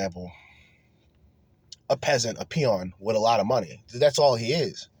 for example. A peasant, a peon with a lot of money. That's all he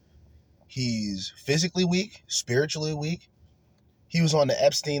is. He's physically weak, spiritually weak. He was on the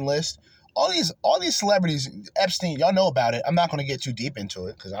Epstein list. All these celebrities, Epstein, y'all know about it. I'm not going to get too deep into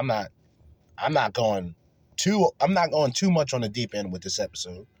it because I'm not going too much on the deep end with this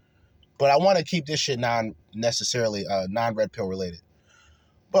episode. But I want to keep this shit non-necessarily non-red pill related.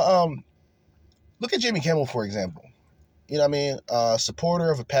 But look at Jimmy Kimmel, for example. You know what I mean?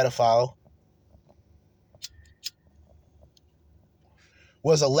 Supporter of a pedophile.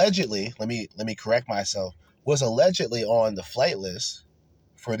 Was allegedly, let me correct myself, was allegedly on the flight list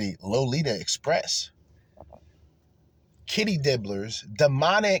for the Lolita Express. Kitty dibblers,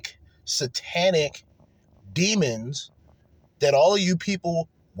 demonic, satanic demons that all of you people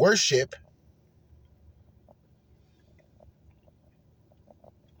worship.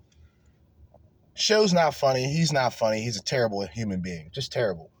 Show's not funny. He's not funny. He's a terrible human being. Just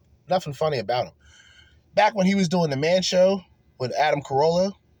terrible. Nothing funny about him. Back when he was doing the Man Show with Adam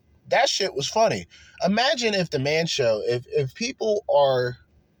Carolla, that shit was funny. Imagine if the Man Show, if people are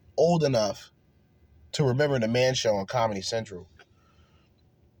old enough to remember the Man Show on Comedy Central,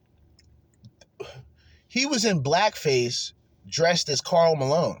 he was in blackface dressed as Karl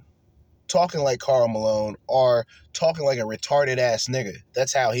Malone, talking like Karl Malone or talking like a retarded ass nigga.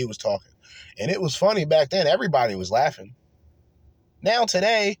 That's how he was talking. And it was funny back then. Everybody was laughing. Now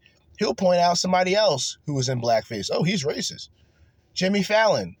today, he'll point out somebody else who was in blackface. Oh, he's racist. Jimmy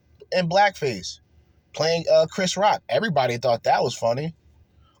Fallon in blackface playing Chris Rock. Everybody thought that was funny.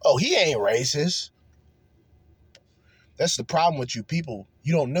 Oh, he ain't racist. That's the problem with you people.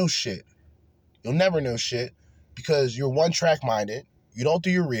 You don't know shit. You'll never know shit because you're one-track minded. You don't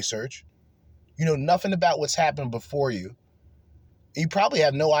do your research. You know nothing about what's happened before you. You probably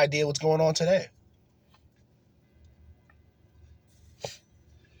have no idea what's going on today.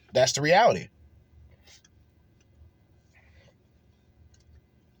 That's the reality.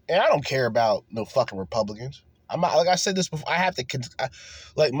 And I don't care about no fucking Republicans. I'm not, like I said this before, I have to,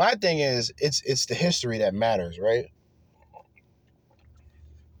 like, my thing is, it's the history that matters, right?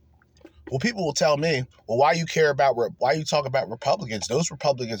 Well, people will tell me, well, why you talk about Republicans? Those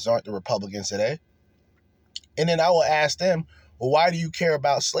Republicans aren't the Republicans today. And then I will ask them, Well, why do you care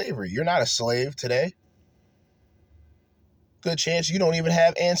about slavery? You're not a slave today. Good chance you don't even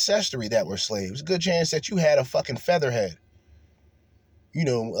have ancestry that were slaves. Good chance that you had a fucking featherhead. You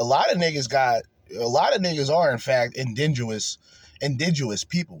know, a lot of niggas are in fact indigenous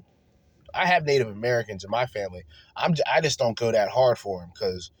people. I have Native Americans in my family. I just don't go that hard for them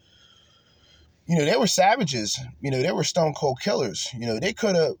because, you know, they were savages. You know, they were stone cold killers. You know, they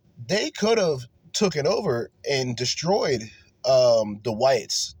could have taken over and destroyed the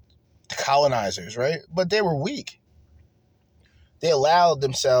whites, the colonizers, right? But they were weak. They allowed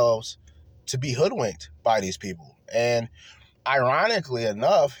themselves to be hoodwinked by these people. And ironically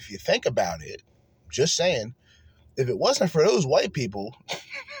enough, if you think about it, just saying, if it wasn't for those white people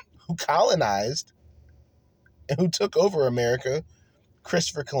who colonized and who took over America,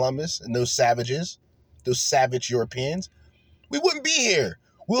 Christopher Columbus and those savages, those savage Europeans, we wouldn't be here.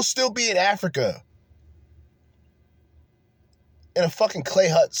 We'll still be in Africa. In a fucking clay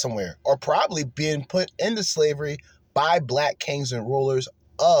hut somewhere. Or probably being put into slavery by black kings and rulers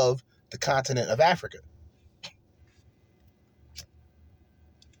of the continent of Africa.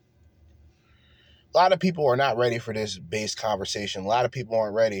 A lot of people are not ready for this base conversation. A lot of people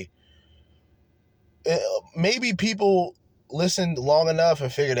aren't ready. Maybe people listened long enough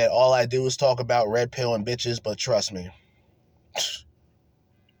and figured that all I do is talk about red pill and bitches, but trust me.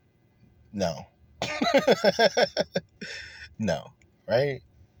 No. No, right?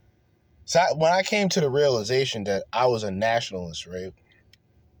 So when I came to the realization that I was a nationalist, right,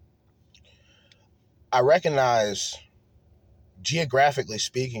 I recognize, geographically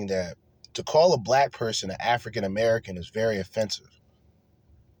speaking, that to call a black person an African American is very offensive.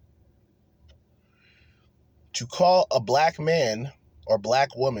 To call a black man or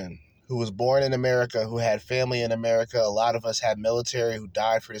black woman who was born in America, who had family in America, a lot of us had military who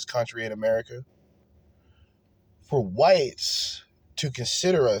died for this country in America, for whites to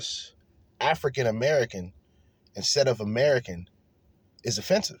consider us African American instead of American is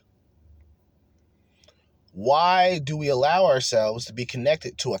offensive. Why do we allow ourselves to be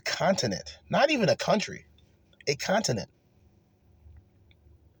connected to a continent? Not even a country, a continent.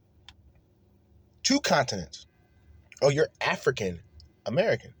 2 continents. Oh, you're African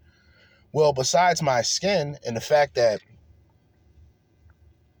American. Well, besides my skin and the fact that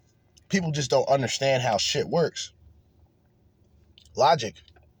people just don't understand how shit works. Logic.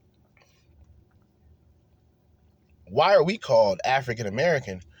 Why are we called African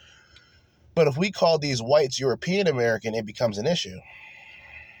American? But if we call these whites European American, it becomes an issue.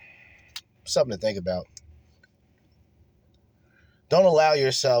 Something to think about. Don't allow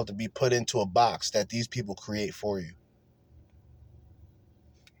yourself to be put into a box that these people create for you.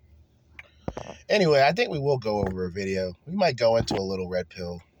 Anyway, I think we will go over a video. We might go into a little red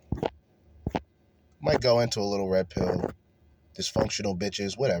pill. Dysfunctional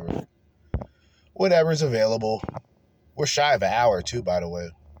bitches, whatever. Whatever's available. We're shy of an hour too, by the way,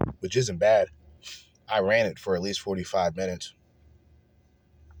 which isn't bad. I ran it for at least 45 minutes.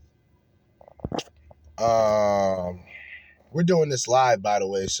 We're doing this live, by the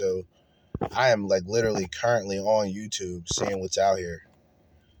way, so I am like literally currently on YouTube seeing what's out here.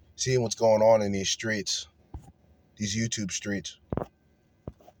 Seeing what's going on in these streets. These YouTube streets.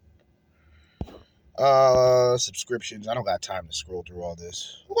 Subscriptions. I don't got time to scroll through all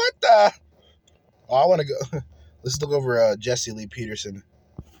this. What the? Oh, I want to go. Let's look over a Jesse Lee Peterson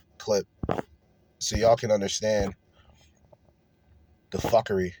clip so y'all can understand the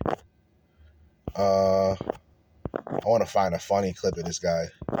fuckery. I want to find a funny clip of this guy.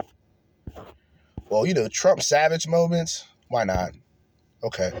 Well, you know, Trump savage moments. Why not?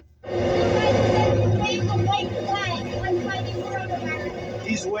 Okay.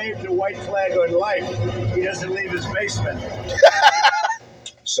 He's waved a white flag on life. He doesn't leave his basement.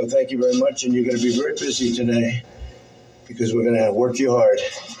 So thank you very much, and you're going to be very busy today because we're going to work you hard.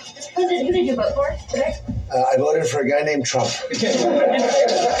 Who did you vote for today? I voted for a guy named Trump. Thank you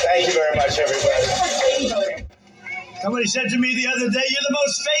very much, everybody. Somebody said to me the other day, "You're the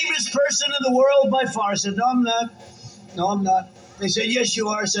most famous person in the world by far." I said, "No, I'm not. No, I'm not." They said, "Yes, you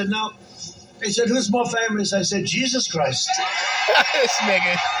are." I said, "No." They said, "Who's more famous?" I said, "Jesus Christ." This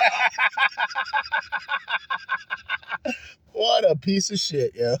nigga. What a piece of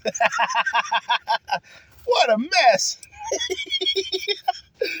shit, yo. What a mess.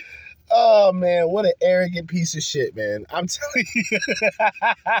 Oh, man, what an arrogant piece of shit, man. I'm telling you.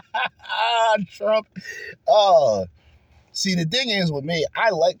 Trump. Oh. See, the thing is with me, I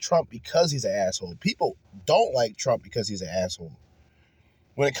like Trump because he's an asshole. People don't like Trump because he's an asshole.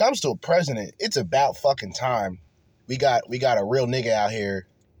 When it comes to a president, it's about fucking time. We got a real nigga out here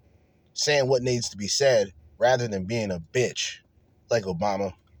saying what needs to be said rather than being a bitch. like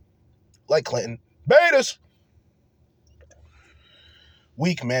Obama, like Clinton. Betas!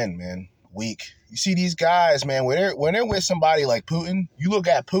 Weak men, man. Weak. You see these guys, man, when they're with somebody like Putin, you look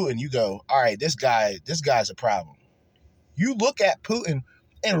at Putin, you go, all right, this guy's a problem. You look at Putin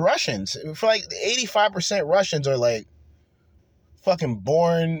and Russians, for like 85% Russians are like fucking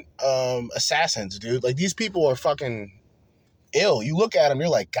born assassins, dude. Like, these people are fucking ill. You look at them, you're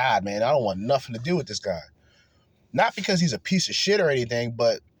like, God, man, I don't want nothing to do with this guy. Not because he's a piece of shit or anything,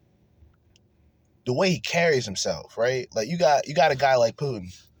 but the way he carries himself, right? Like, you got a guy like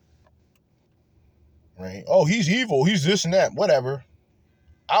Putin, right? Oh, he's evil, he's this and that, whatever.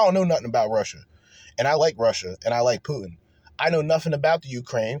 I don't know nothing about Russia. And I like Russia, and I like Putin. I know nothing about the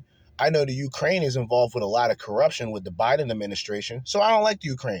Ukraine. I know the Ukraine is involved with a lot of corruption with the Biden administration, so I don't like the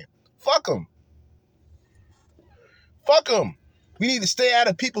Ukraine. Fuck them. Fuck them. We need to stay out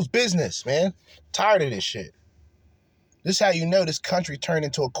of people's business, man. Tired of this shit. This is how you know this country turned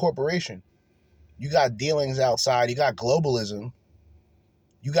into a corporation. You got dealings outside. You got globalism.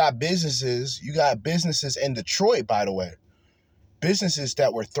 You got businesses. You got businesses in Detroit, by the way. Businesses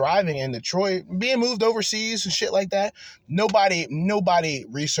that were thriving in Detroit being moved overseas and shit like that. Nobody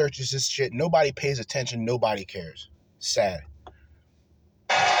researches this shit. Nobody pays attention. Nobody cares. Sad.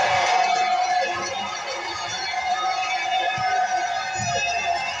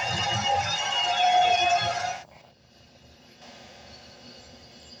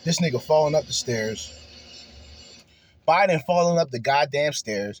 This nigga falling up the stairs. Biden falling up the goddamn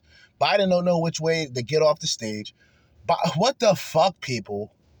stairs. Biden don't know which way to get off the stage. But what the fuck,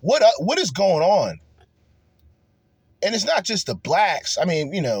 people? What is going on? And it's not just the blacks. I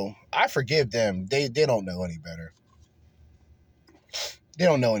mean, you know, I forgive them. They don't know any better. They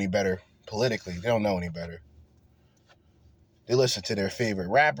don't know any better politically. They don't know any better. They listen to their favorite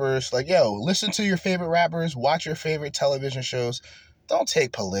rappers. Like, yo, listen to your favorite rappers. Watch your favorite television shows. Don't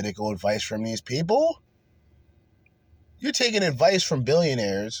take political advice from these people. You're taking advice from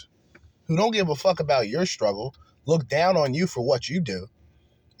billionaires who don't give a fuck about your struggle, look down on you for what you do,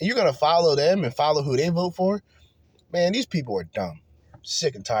 and you're going to follow them and follow who they vote for? Man, these people are dumb.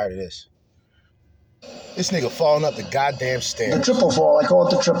 Sick and tired of this. This nigga falling up the goddamn stairs. The triple fall. I call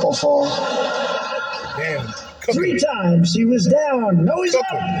it the triple fall. Damn. 3 times he was down. No, he's up.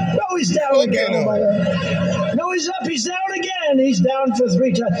 No, he's down again. Oh my God. No, he's up. He's down again. He's down for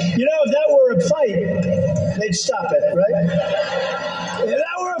 3 times. You know, if that were a fight, they'd stop it, right? If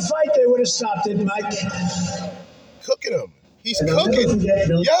that were a fight, they would have stopped it, Mike. Cooking him. He's cooking.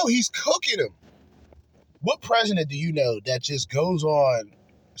 Yo, he's cooking him. What president do you know that just goes on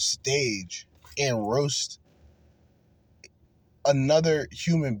stage and roasts another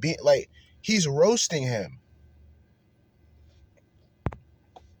human being? Like, he's roasting him.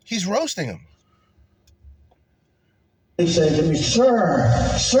 He's roasting him. He said to me, sir,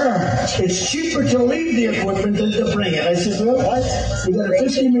 it's cheaper to leave the equipment than to bring it. I said, well, what? You got a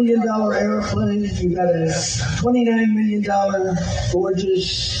 $50 million airplane. You got a $29 million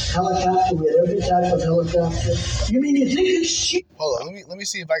gorgeous helicopter. We had every type of helicopter. You mean you think it's cheap? Hold on. Let me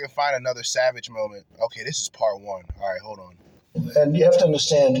see if I can find another Savage moment. Okay, this is part 1. All right, hold on. And you have to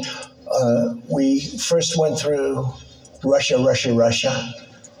understand, we first went through Russia.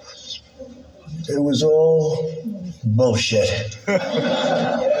 It was all bullshit.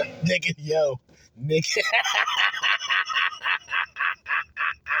 Nigga, yo. Nigga.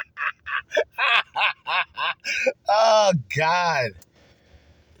 Oh, God.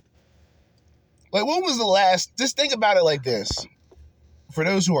 Like, when was the last... Just think about it like this. For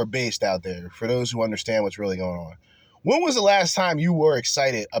those who are based out there, for those who understand what's really going on, when was the last time you were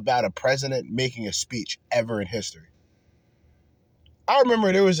excited about a president making a speech ever in history? I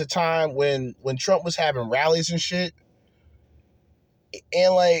remember there was a time when Trump was having rallies and shit,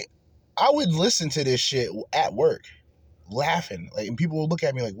 and like, I would listen to this shit at work, laughing. Like, and people would look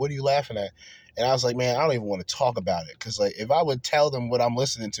at me like, "What are you laughing at?" And I was like, "Man, I don't even want to talk about it," because like, if I would tell them what I'm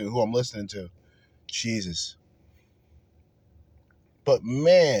listening to, who I'm listening to, Jesus. But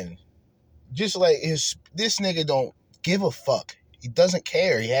man, just like this nigga don't give a fuck. He doesn't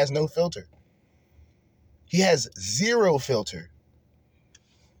care. He has no filter. He has zero filter.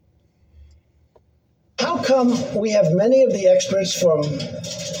 How come we have many of the experts from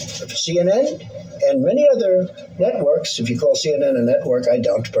CNN and many other networks? If you call CNN a network, I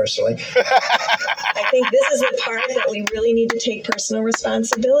don't personally. I think this is the part that we really need to take personal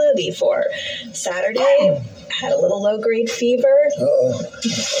responsibility for. Saturday, had a little low-grade fever. Uh-oh.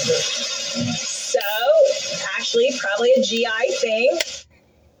 So, actually, probably a GI thing.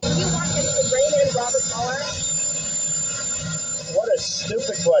 You want him to bring in Robert Mueller? What a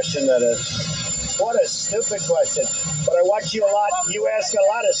stupid question that is. What a stupid question. But I watch you a lot. You ask a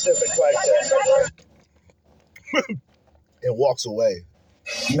lot of stupid questions. And walks away.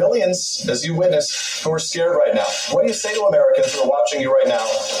 Millions, as you witness, who are scared right now. What do you say to Americans who are watching you right now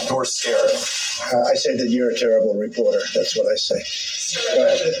who are scared? I say that you're a terrible reporter. That's what I say. Go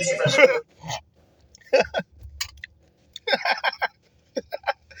ahead.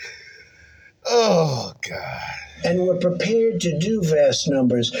 Oh, God. And we're prepared to do vast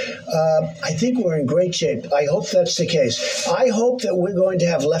numbers. I think we're in great shape. I hope that's the case. I hope that we're going to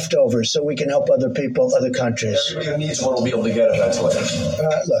have leftovers so we can help other people, other countries. Everybody who needs one will be able to get a ventilator.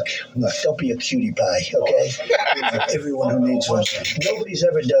 Look, don't be a cutie pie, okay? Everyone who needs one. Nobody's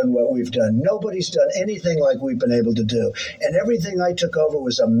ever done what we've done. Nobody's done anything like we've been able to do. And everything I took over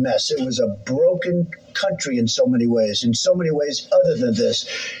was a mess. It was a broken country in so many ways other than this.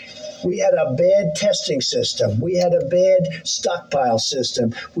 We had a bad testing system. We had a bad stockpile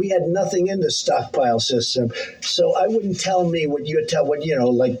system. We had nothing in the stockpile system. So I wouldn't tell me what you tell,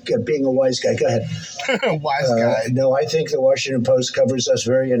 being a wise guy. Go ahead. Wise guy. No, I think the Washington Post covers us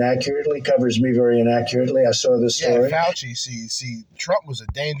very inaccurately, covers me very inaccurately. I saw the story. Yeah, Fauci, see, Trump was a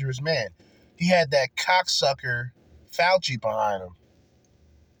dangerous man. He had that cocksucker Fauci behind him.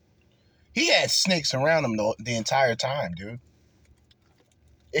 He had snakes around him the entire time, dude.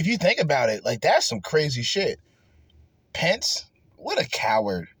 If you think about it, that's some crazy shit. Pence, what a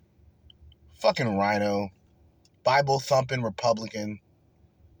coward. Fucking rhino. Bible-thumping Republican.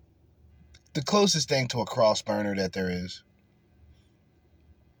 The closest thing to a cross burner that there is.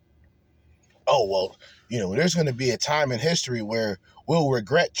 Oh, well, there's going to be a time in history where we'll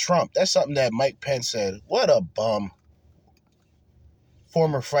regret Trump. That's something that Mike Pence said. What a bum.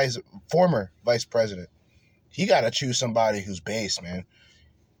 Former vice president. He got to choose somebody who's base, man.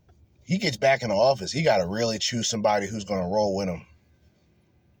 He gets back in the office, he got to really choose somebody who's going to roll with him.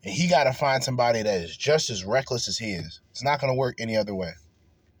 And he got to find somebody that is just as reckless as he is. It's not going to work any other way.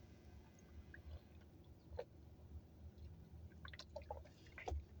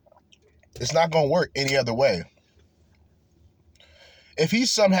 It's not going to work any other way. If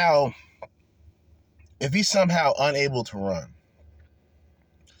he's somehow unable to run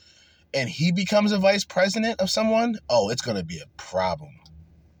and he becomes a vice president of someone, it's going to be a problem.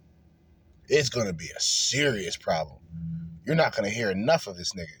 It's going to be a serious problem. You're not going to hear enough of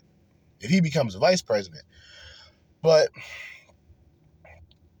this nigga if he becomes a vice president. But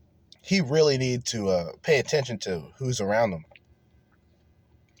he really need to pay attention to who's around him.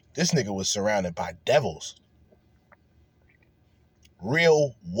 This nigga was surrounded by devils.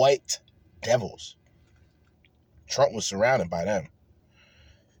 Real white devils. Trump was surrounded by them.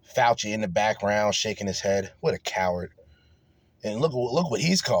 Fauci in the background shaking his head. What a coward. And look what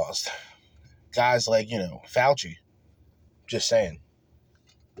he's caused. Guys like, Fauci. Just saying.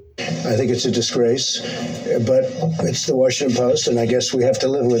 I think it's a disgrace, but it's the Washington Post, and I guess we have to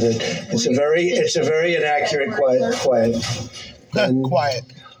live with it. It's a very inaccurate, quiet. Quiet.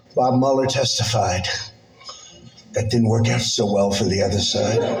 Bob Mueller testified. That didn't work out so well for the other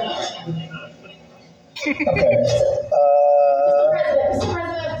side. Okay.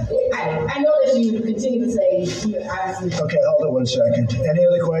 I know that you continue to say obviously. Okay, hold on one second. Any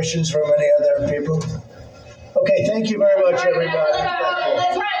other questions from any other people? Okay, thank you very much,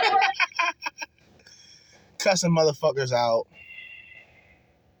 everybody. Cussing motherfuckers out.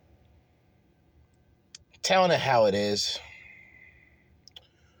 Telling it how it is.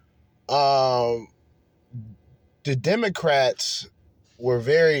 The Democrats were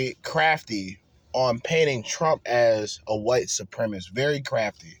very crafty on painting Trump as a white supremacist. Very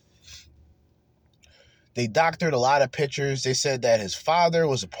crafty. They doctored a lot of pictures. They said that his father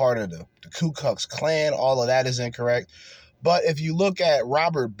was a part of the Ku Klux Klan. All of that is incorrect. But if you look at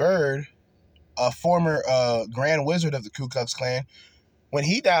Robert Byrd, a former Grand Wizard of the Ku Klux Klan, when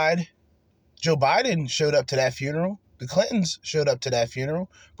he died, Joe Biden showed up to that funeral. The Clintons showed up to that funeral.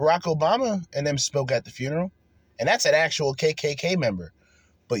 Barack Obama and them spoke at the funeral. And that's an actual KKK member.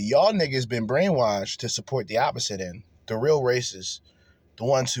 But y'all niggas been brainwashed to support the opposite end. The real racists. The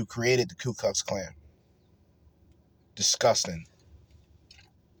ones who created the Ku Klux Klan. Disgusting.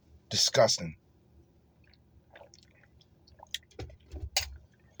 Disgusting.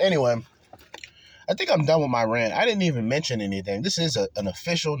 Anyway, I think I'm done with my rant. I didn't even mention anything. This is an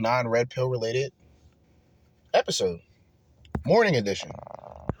official non-red pill related episode. Morning edition.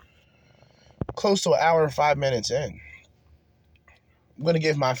 Close to an hour and 5 minutes in. I'm going to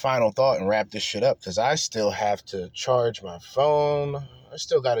give my final thought and wrap this shit up because I still have to charge my phone. I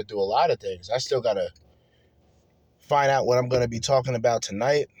still got to do a lot of things. I still got to find out what I'm going to be talking about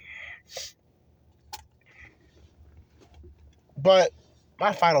tonight. But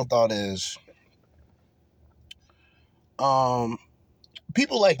my final thought is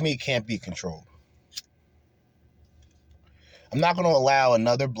People like me can't be controlled. I'm not going to allow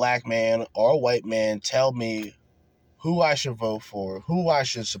another black man or a white man tell me who I should vote for, who I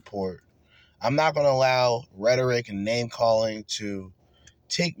should support. I'm not going to allow rhetoric and name calling to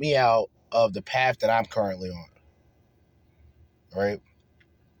take me out of the path that I'm currently on. Right?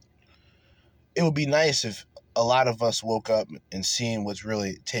 It would be nice if a lot of us woke up and seen what's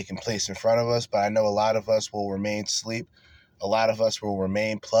really taking place in front of us, but I know a lot of us will remain asleep. A lot of us will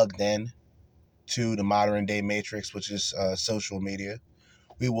remain plugged in to the modern day matrix, which is social media.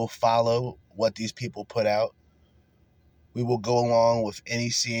 We will follow what these people put out. We will go along with any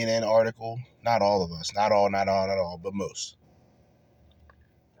CNN article. Not all of us. Not all, but most.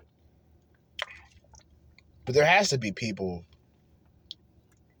 But there has to be people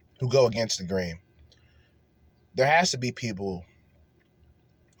who go against the grain. There has to be people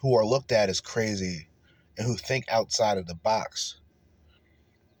who are looked at as crazy and who think outside of the box.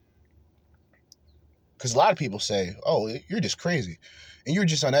 Because a lot of people say, oh, you're just crazy. And you're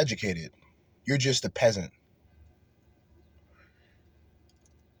just uneducated. You're just a peasant.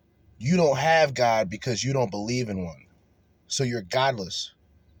 You don't have God because you don't believe in one. So you're godless.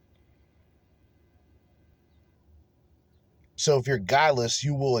 So if you're godless,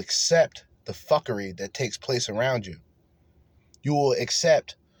 you will accept the fuckery that takes place around you. You will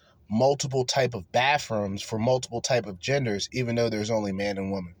accept multiple type of bathrooms for multiple type of genders, even though there's only man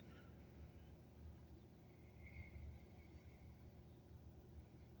and woman.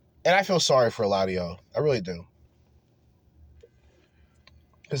 And I feel sorry for a lot of y'all. I really do.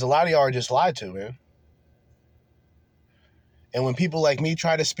 Because a lot of y'all are just lied to, man. And when people like me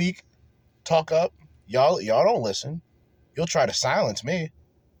try to speak, talk up, y'all don't listen. You'll try to silence me.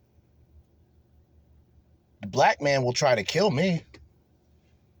 The black man will try to kill me.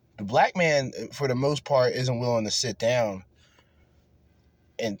 The black man, for the most part, isn't willing to sit down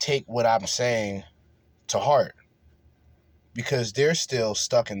and take what I'm saying to heart. Because they're still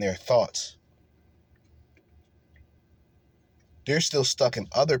stuck in their thoughts. They're still stuck in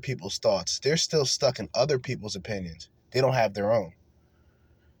other people's thoughts. They're still stuck in other people's opinions. They don't have their own.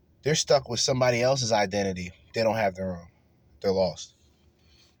 They're stuck with somebody else's identity. They don't have their own. They're lost.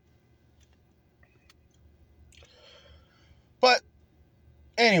 But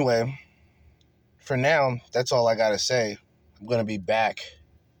anyway, for now, that's all I got to say. I'm going to be back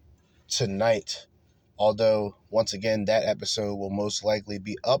tonight. Although, once again, that episode will most likely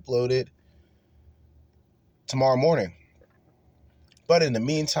be uploaded tomorrow morning. But in the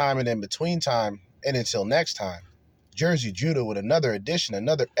meantime and in between time, and until next time, Jersey Judah with another edition,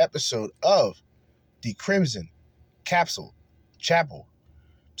 another episode of the Crimson Capsule Chapel.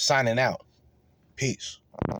 Signing out. Peace.